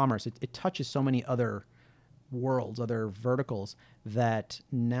about e-commerce. It touches so many other worlds, other verticals, that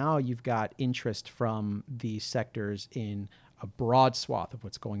now you've got interest from these sectors in a broad swath of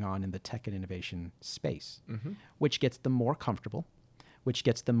what's going on in the tech and innovation space, which gets them more comfortable, which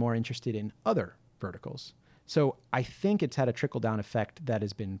gets them more interested in other verticals. So I think it's had a trickle-down effect that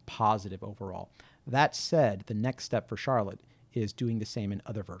has been positive overall. That said, the next step for Charlotte is doing the same in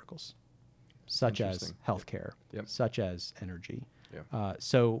other verticals, such as healthcare, such as energy.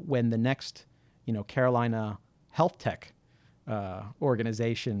 So when the next, Carolina Health Tech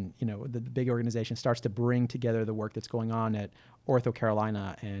organization, the big organization starts to bring together the work that's going on at Ortho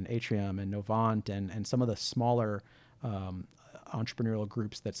Carolina and Atrium and Novant and some of the smaller entrepreneurial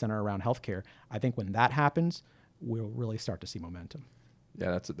groups that center around healthcare, I think when that happens, we'll really start to see momentum.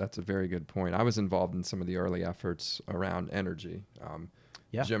 Yeah, that's a very good point. I was involved in some of the early efforts around energy.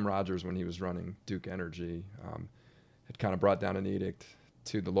 Jim Rogers, when he was running Duke Energy, had kind of brought down an edict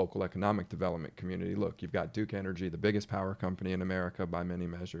to the local economic development community. Look, you've got Duke Energy, the biggest power company in America by many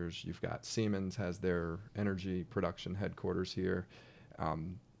measures. You've got Siemens has their energy production headquarters here.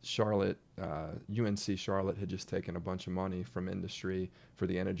 Charlotte, UNC Charlotte had just taken a bunch of money from industry for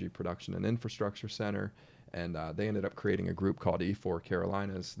the Energy Production and Infrastructure Center. And they ended up creating a group called E4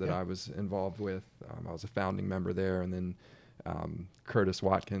 Carolinas that I was involved with. I was a founding member there. And then Curtis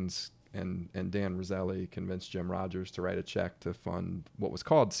Watkins and Dan Roselli convinced Jim Rogers to write a check to fund what was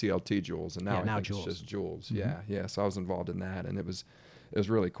called CLT Jules. And now I think Jules. It's just Jules. Yeah. So I was involved in that. And it was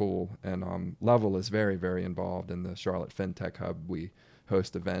really cool. And Level is very, very involved in the Charlotte FinTech Hub. We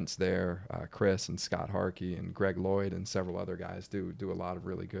host events there. Chris and Scott Harkey and Greg Lloyd and several other guys do a lot of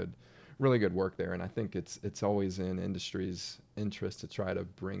really good work there. And I think it's always in industry's interest to try to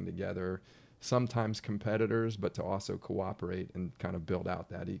bring together sometimes competitors, but to also cooperate and kind of build out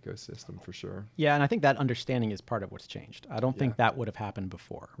that ecosystem for sure. Yeah, and I think that understanding is part of what's changed. I don't think that would have happened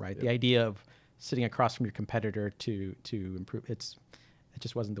before, right? The idea of sitting across from your competitor to improve, it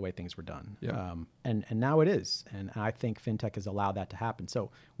just wasn't the way things were done. Yeah. And now it is. And I think fintech has allowed that to happen.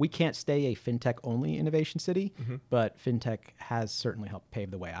 So we can't stay a fintech only innovation city, but fintech has certainly helped pave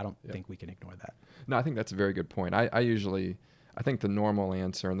the way. I don't think we can ignore that. No, I think that's a very good point. I think the normal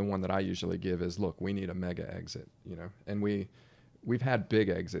answer and the one that I usually give is, look, we need a mega exit, and we've had big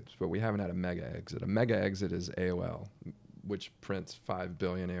exits, but we haven't had a mega exit. A mega exit is AOL, which prints 5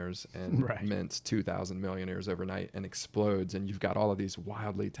 billionaires and mints 2,000 millionaires overnight and explodes. And you've got all of these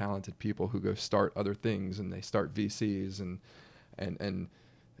wildly talented people who go start other things, and they start VCs and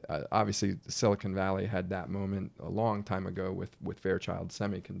obviously Silicon Valley had that moment a long time ago with Fairchild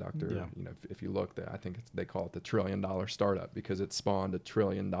Semiconductor. Yeah. If you look there, I think they call it the $1 trillion startup because it spawned $1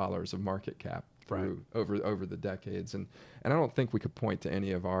 trillion of market cap through over the decades. And I don't think we could point to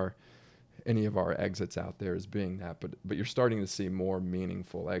any of our exits out there as being that, but you're starting to see more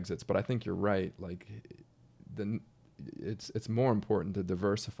meaningful exits. But I think you're right. Like it's more important to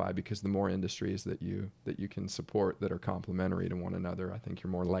diversify, because the more industries that you can support that are complementary to one another, I think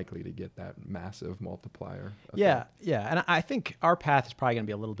you're more likely to get that massive multiplier effect. Yeah. And I think our path is probably going to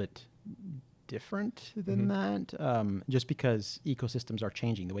be a little bit different than that, just because ecosystems are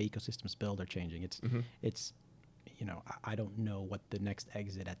changing. The way ecosystems build are changing. It's I don't know what the next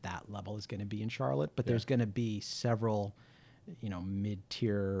exit at that level is going to be in Charlotte, but there's going to be several,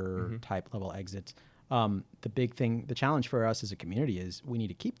 mid-tier type level exits. The challenge for us as a community is we need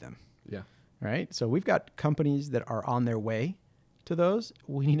to keep them. Yeah. Right. So we've got companies that are on their way to those.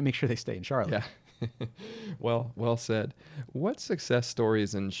 We need to make sure they stay in Charlotte. Yeah. Well said. What success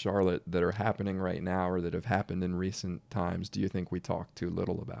stories in Charlotte that are happening right now or that have happened in recent times do you think we talk too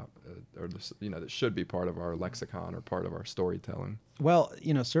little about, or that should be part of our lexicon or part of our storytelling? Well,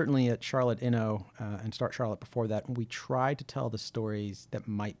 certainly at Charlotte Inno and Start Charlotte before that, we try to tell the stories that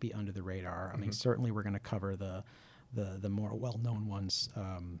might be under the radar. I mean, certainly we're going to cover the more well-known ones,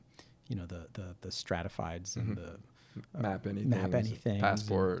 the stratifieds and the Map Anything,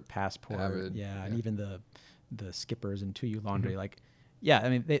 Passport, Avid, and even the Skippers and To You Laundry. I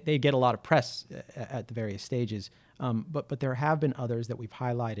mean, they get a lot of press at the various stages, but there have been others that we've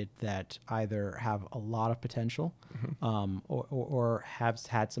highlighted that either have a lot of potential or have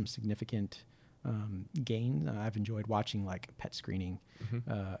had some significant gain. I've enjoyed watching Pet Screening,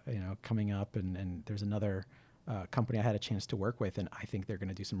 coming up, and there's another company I had a chance to work with, and I think they're going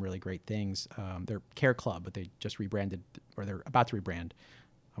to do some really great things. They're Care Club, but they just rebranded, or they're about to rebrand.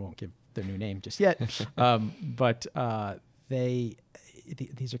 I won't give their new name just yet, but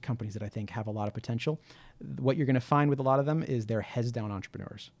these are companies that I think have a lot of potential. What you're going to find with a lot of them is they're heads down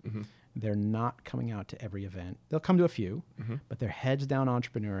entrepreneurs. They're not coming out to every event. They'll come to a few, but they're heads down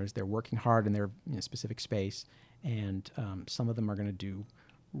entrepreneurs. They're working hard in their specific space, and some of them are going to do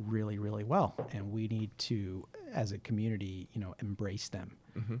really, really well. And we need to, as a community, embrace them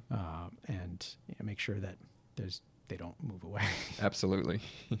and make sure that they don't move away. Absolutely.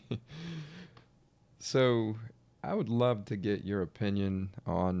 So I would love to get your opinion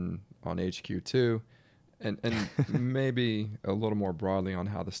on HQ2 and maybe a little more broadly on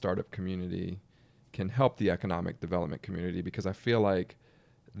how the startup community can help the economic development community, because I feel like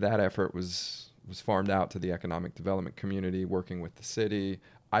that effort was farmed out to the economic development community working with the city.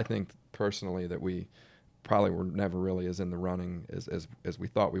 I think personally that we probably were never really as in the running as we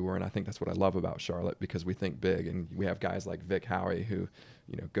thought we were, and I think that's what I love about Charlotte, because we think big, and we have guys like Vic Howie who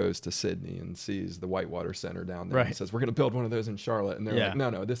goes to Sydney and sees the Whitewater Center down there and says, we're going to build one of those in Charlotte, and they're like,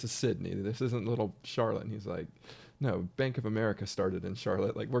 no, this is Sydney, this isn't little Charlotte. And he's like, no, Bank of America started in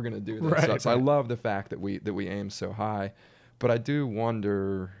Charlotte, we're going to do this. So I love the fact that we aim so high, but I do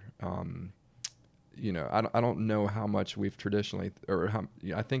wonder, I don't know how much we've traditionally,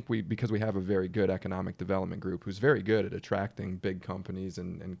 I think because we have a very good economic development group who's very good at attracting big companies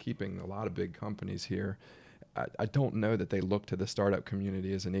and keeping a lot of big companies here. I don't know that they look to the startup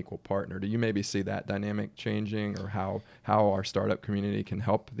community as an equal partner. Do you maybe see that dynamic changing, or how our startup community can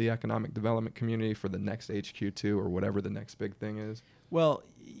help the economic development community for the next HQ2 or whatever the next big thing is? Well,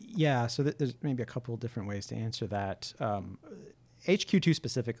 yeah, so there's maybe a couple of different ways to answer that. HQ2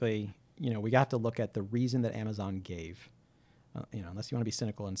 specifically, we have to look at the reason that Amazon gave, unless you want to be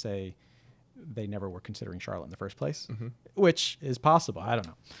cynical and say they never were considering Charlotte in the first place, which is possible. I don't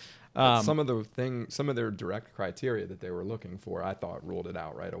know. Some of their direct criteria that they were looking for, I thought ruled it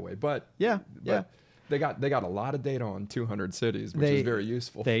out right away. But they got a lot of data on 200 cities, which is very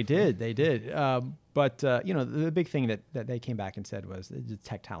useful. They did. But the big thing that they came back and said was the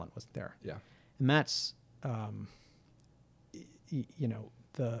tech talent wasn't there. Yeah. And that's,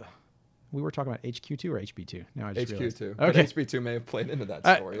 we were talking about HQ2 or HB2. Now I just realized. HQ2. Okay. But HB2 may have played into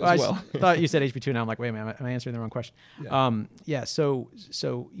that story as well. I thought you said HB2. Now I'm like, wait a minute, am I answering the wrong question? Yeah. So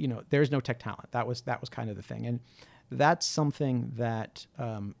there's no tech talent. That was kind of the thing, and that's something that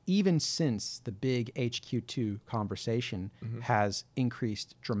even since the big HQ2 conversation has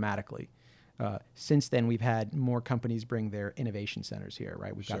increased dramatically. Since then, we've had more companies bring their innovation centers here,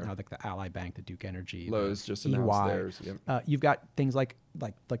 right? We've got now like the Ally Bank, the Duke Energy, Lowe's just announced theirs. Yep. You've got things like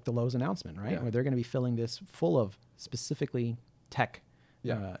the Lowe's announcement, right? Yeah. Where they're going to be filling this full of specifically tech,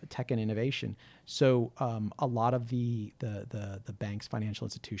 tech and innovation. So a lot of the banks, financial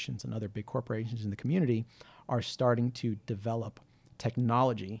institutions, and other big corporations in the community are starting to develop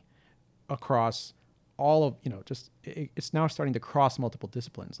technology across all of, it's now starting to cross multiple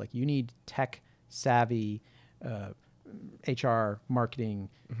disciplines. Like you need tech savvy, HR, marketing,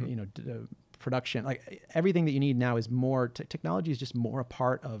 production, like everything that you need now is more, technology is just more a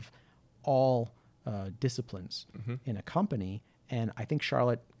part of all disciplines in a company. And I think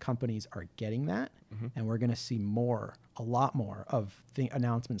Charlotte companies are getting that. And we're going to see a lot more of the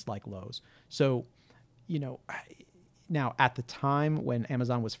announcements like Lowe's. So, now, at the time when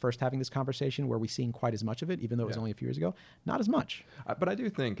Amazon was first having this conversation, were we seeing quite as much of it, even though it was only a few years ago? Not as much. But I do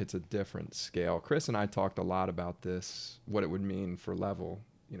think it's a different scale. Chris and I talked a lot about this, what it would mean for level.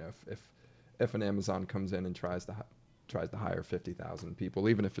 If an Amazon comes in and tries to hire 50,000 people,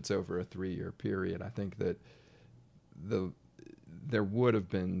 even if it's over a 3-year period, I think that there would have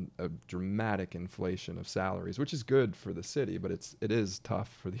been a dramatic inflation of salaries, which is good for the city, but it is tough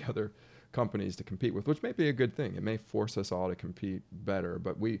for the other companies to compete with, which may be a good thing. It may force us all to compete better,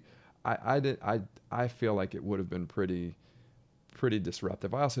 but I feel like it would have been pretty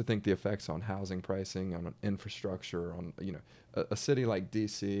disruptive. I also think the effects on housing pricing, on infrastructure, on a city like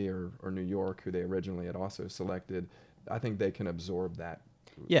DC or New York, who they originally had also selected, I think they can absorb that.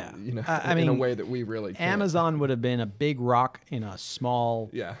 Yeah, in a way that we really can't. Amazon would have been a big rock in a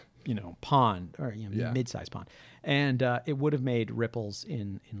small pond or mid-sized pond, and it would have made ripples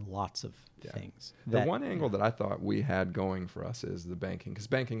in lots of things. The one angle that I thought we had going for us is the banking, because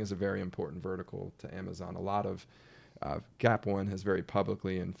banking is a very important vertical to Amazon. A lot of Gap One has very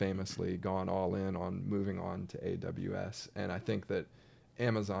publicly and famously gone all in on moving on to AWS, and I think that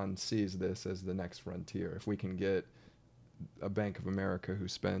Amazon sees this as the next frontier. If we can get a Bank of America who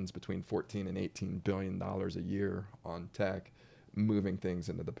spends between $14 and $18 billion a year on tech, moving things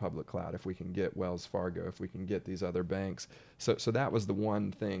into the public cloud, if we can get Wells Fargo, if we can get these other banks. So that was the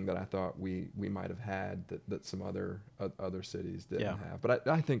one thing that I thought we might have had that some other cities didn't have. But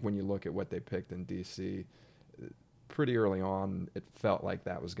I think when you look at what they picked in DC, pretty early on, it felt like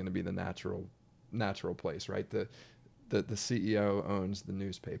that was going to be the natural place, right? The CEO owns the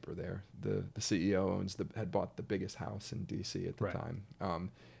newspaper there. The CEO had bought the biggest house in DC at the time.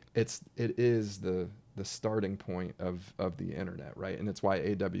 It is the starting point of the internet, right? And it's why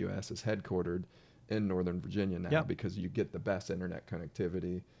AWS is headquartered in Northern Virginia now, because you get the best internet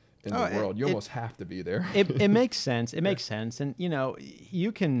connectivity in the world. You almost have to be there. It makes sense. It makes sense, and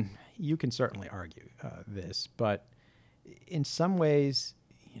you can certainly argue this, but in some ways,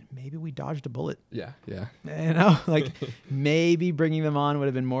 maybe we dodged a bullet. Yeah. Like maybe bringing them on would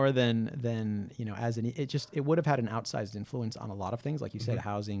have been more than it would have had an outsized influence on a lot of things, like you said,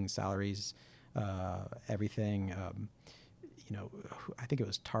 housing, salaries, everything. I think it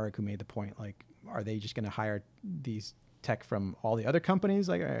was Tarek who made the point, like, are they just going to hire these tech from all the other companies,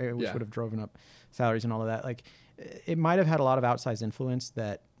 which would have driven up salaries and all of that? Like, it might have had a lot of outsized influence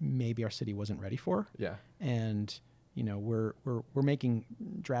that maybe our city wasn't ready for. Yeah. And we're making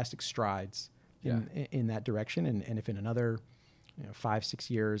drastic strides in that direction. And if in another 5-6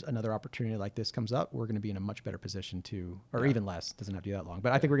 years, another opportunity like this comes up, we're going to be in a much better position or even less, doesn't have to be that long,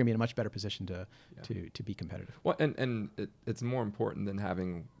 but I think we're going to be in a much better position to be competitive. Well, and it's more important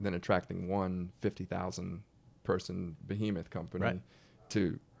than attracting one 50,000 person behemoth company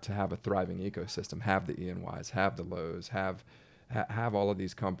to have a thriving ecosystem, have the E&Ys, have the Lowe's, have all of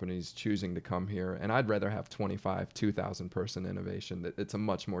these companies choosing to come here. And I'd rather have 2,000 person innovation. It's a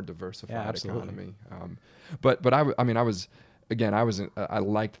much more diversified economy. But I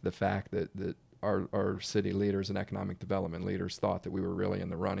liked the fact that our city leaders and economic development leaders thought that we were really in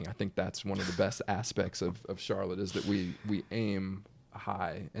the running. I think that's one of the best aspects of Charlotte, is that we aim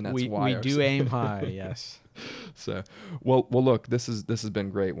high, and that's why we do aim high. Yes. So, well, look, this has been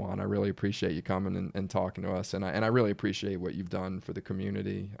great, Juan. I really appreciate you coming and talking to us, and I really appreciate what you've done for the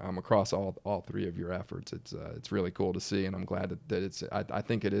community across all three of your efforts. It's really cool to see, and I'm glad that I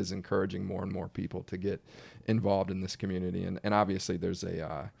think it is encouraging more and more people to get involved in this community, and obviously there's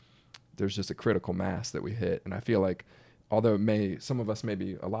there's just a critical mass that we hit. And I feel like although some of us,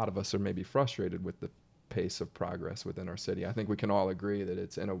 maybe a lot of us are maybe frustrated with the pace of progress within our city, I think we can all agree that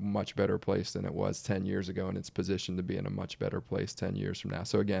it's in a much better place than it was 10 years ago, and it's positioned to be in a much better place 10 years from now.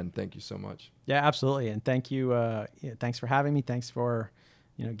 So again, thank you so much. Yeah, absolutely. And thank you. Thanks for having me. Thanks for,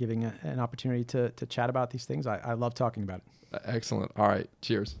 giving an opportunity to chat about these things. I love talking about it. Excellent. All right.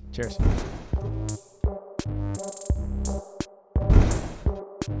 Cheers. Cheers.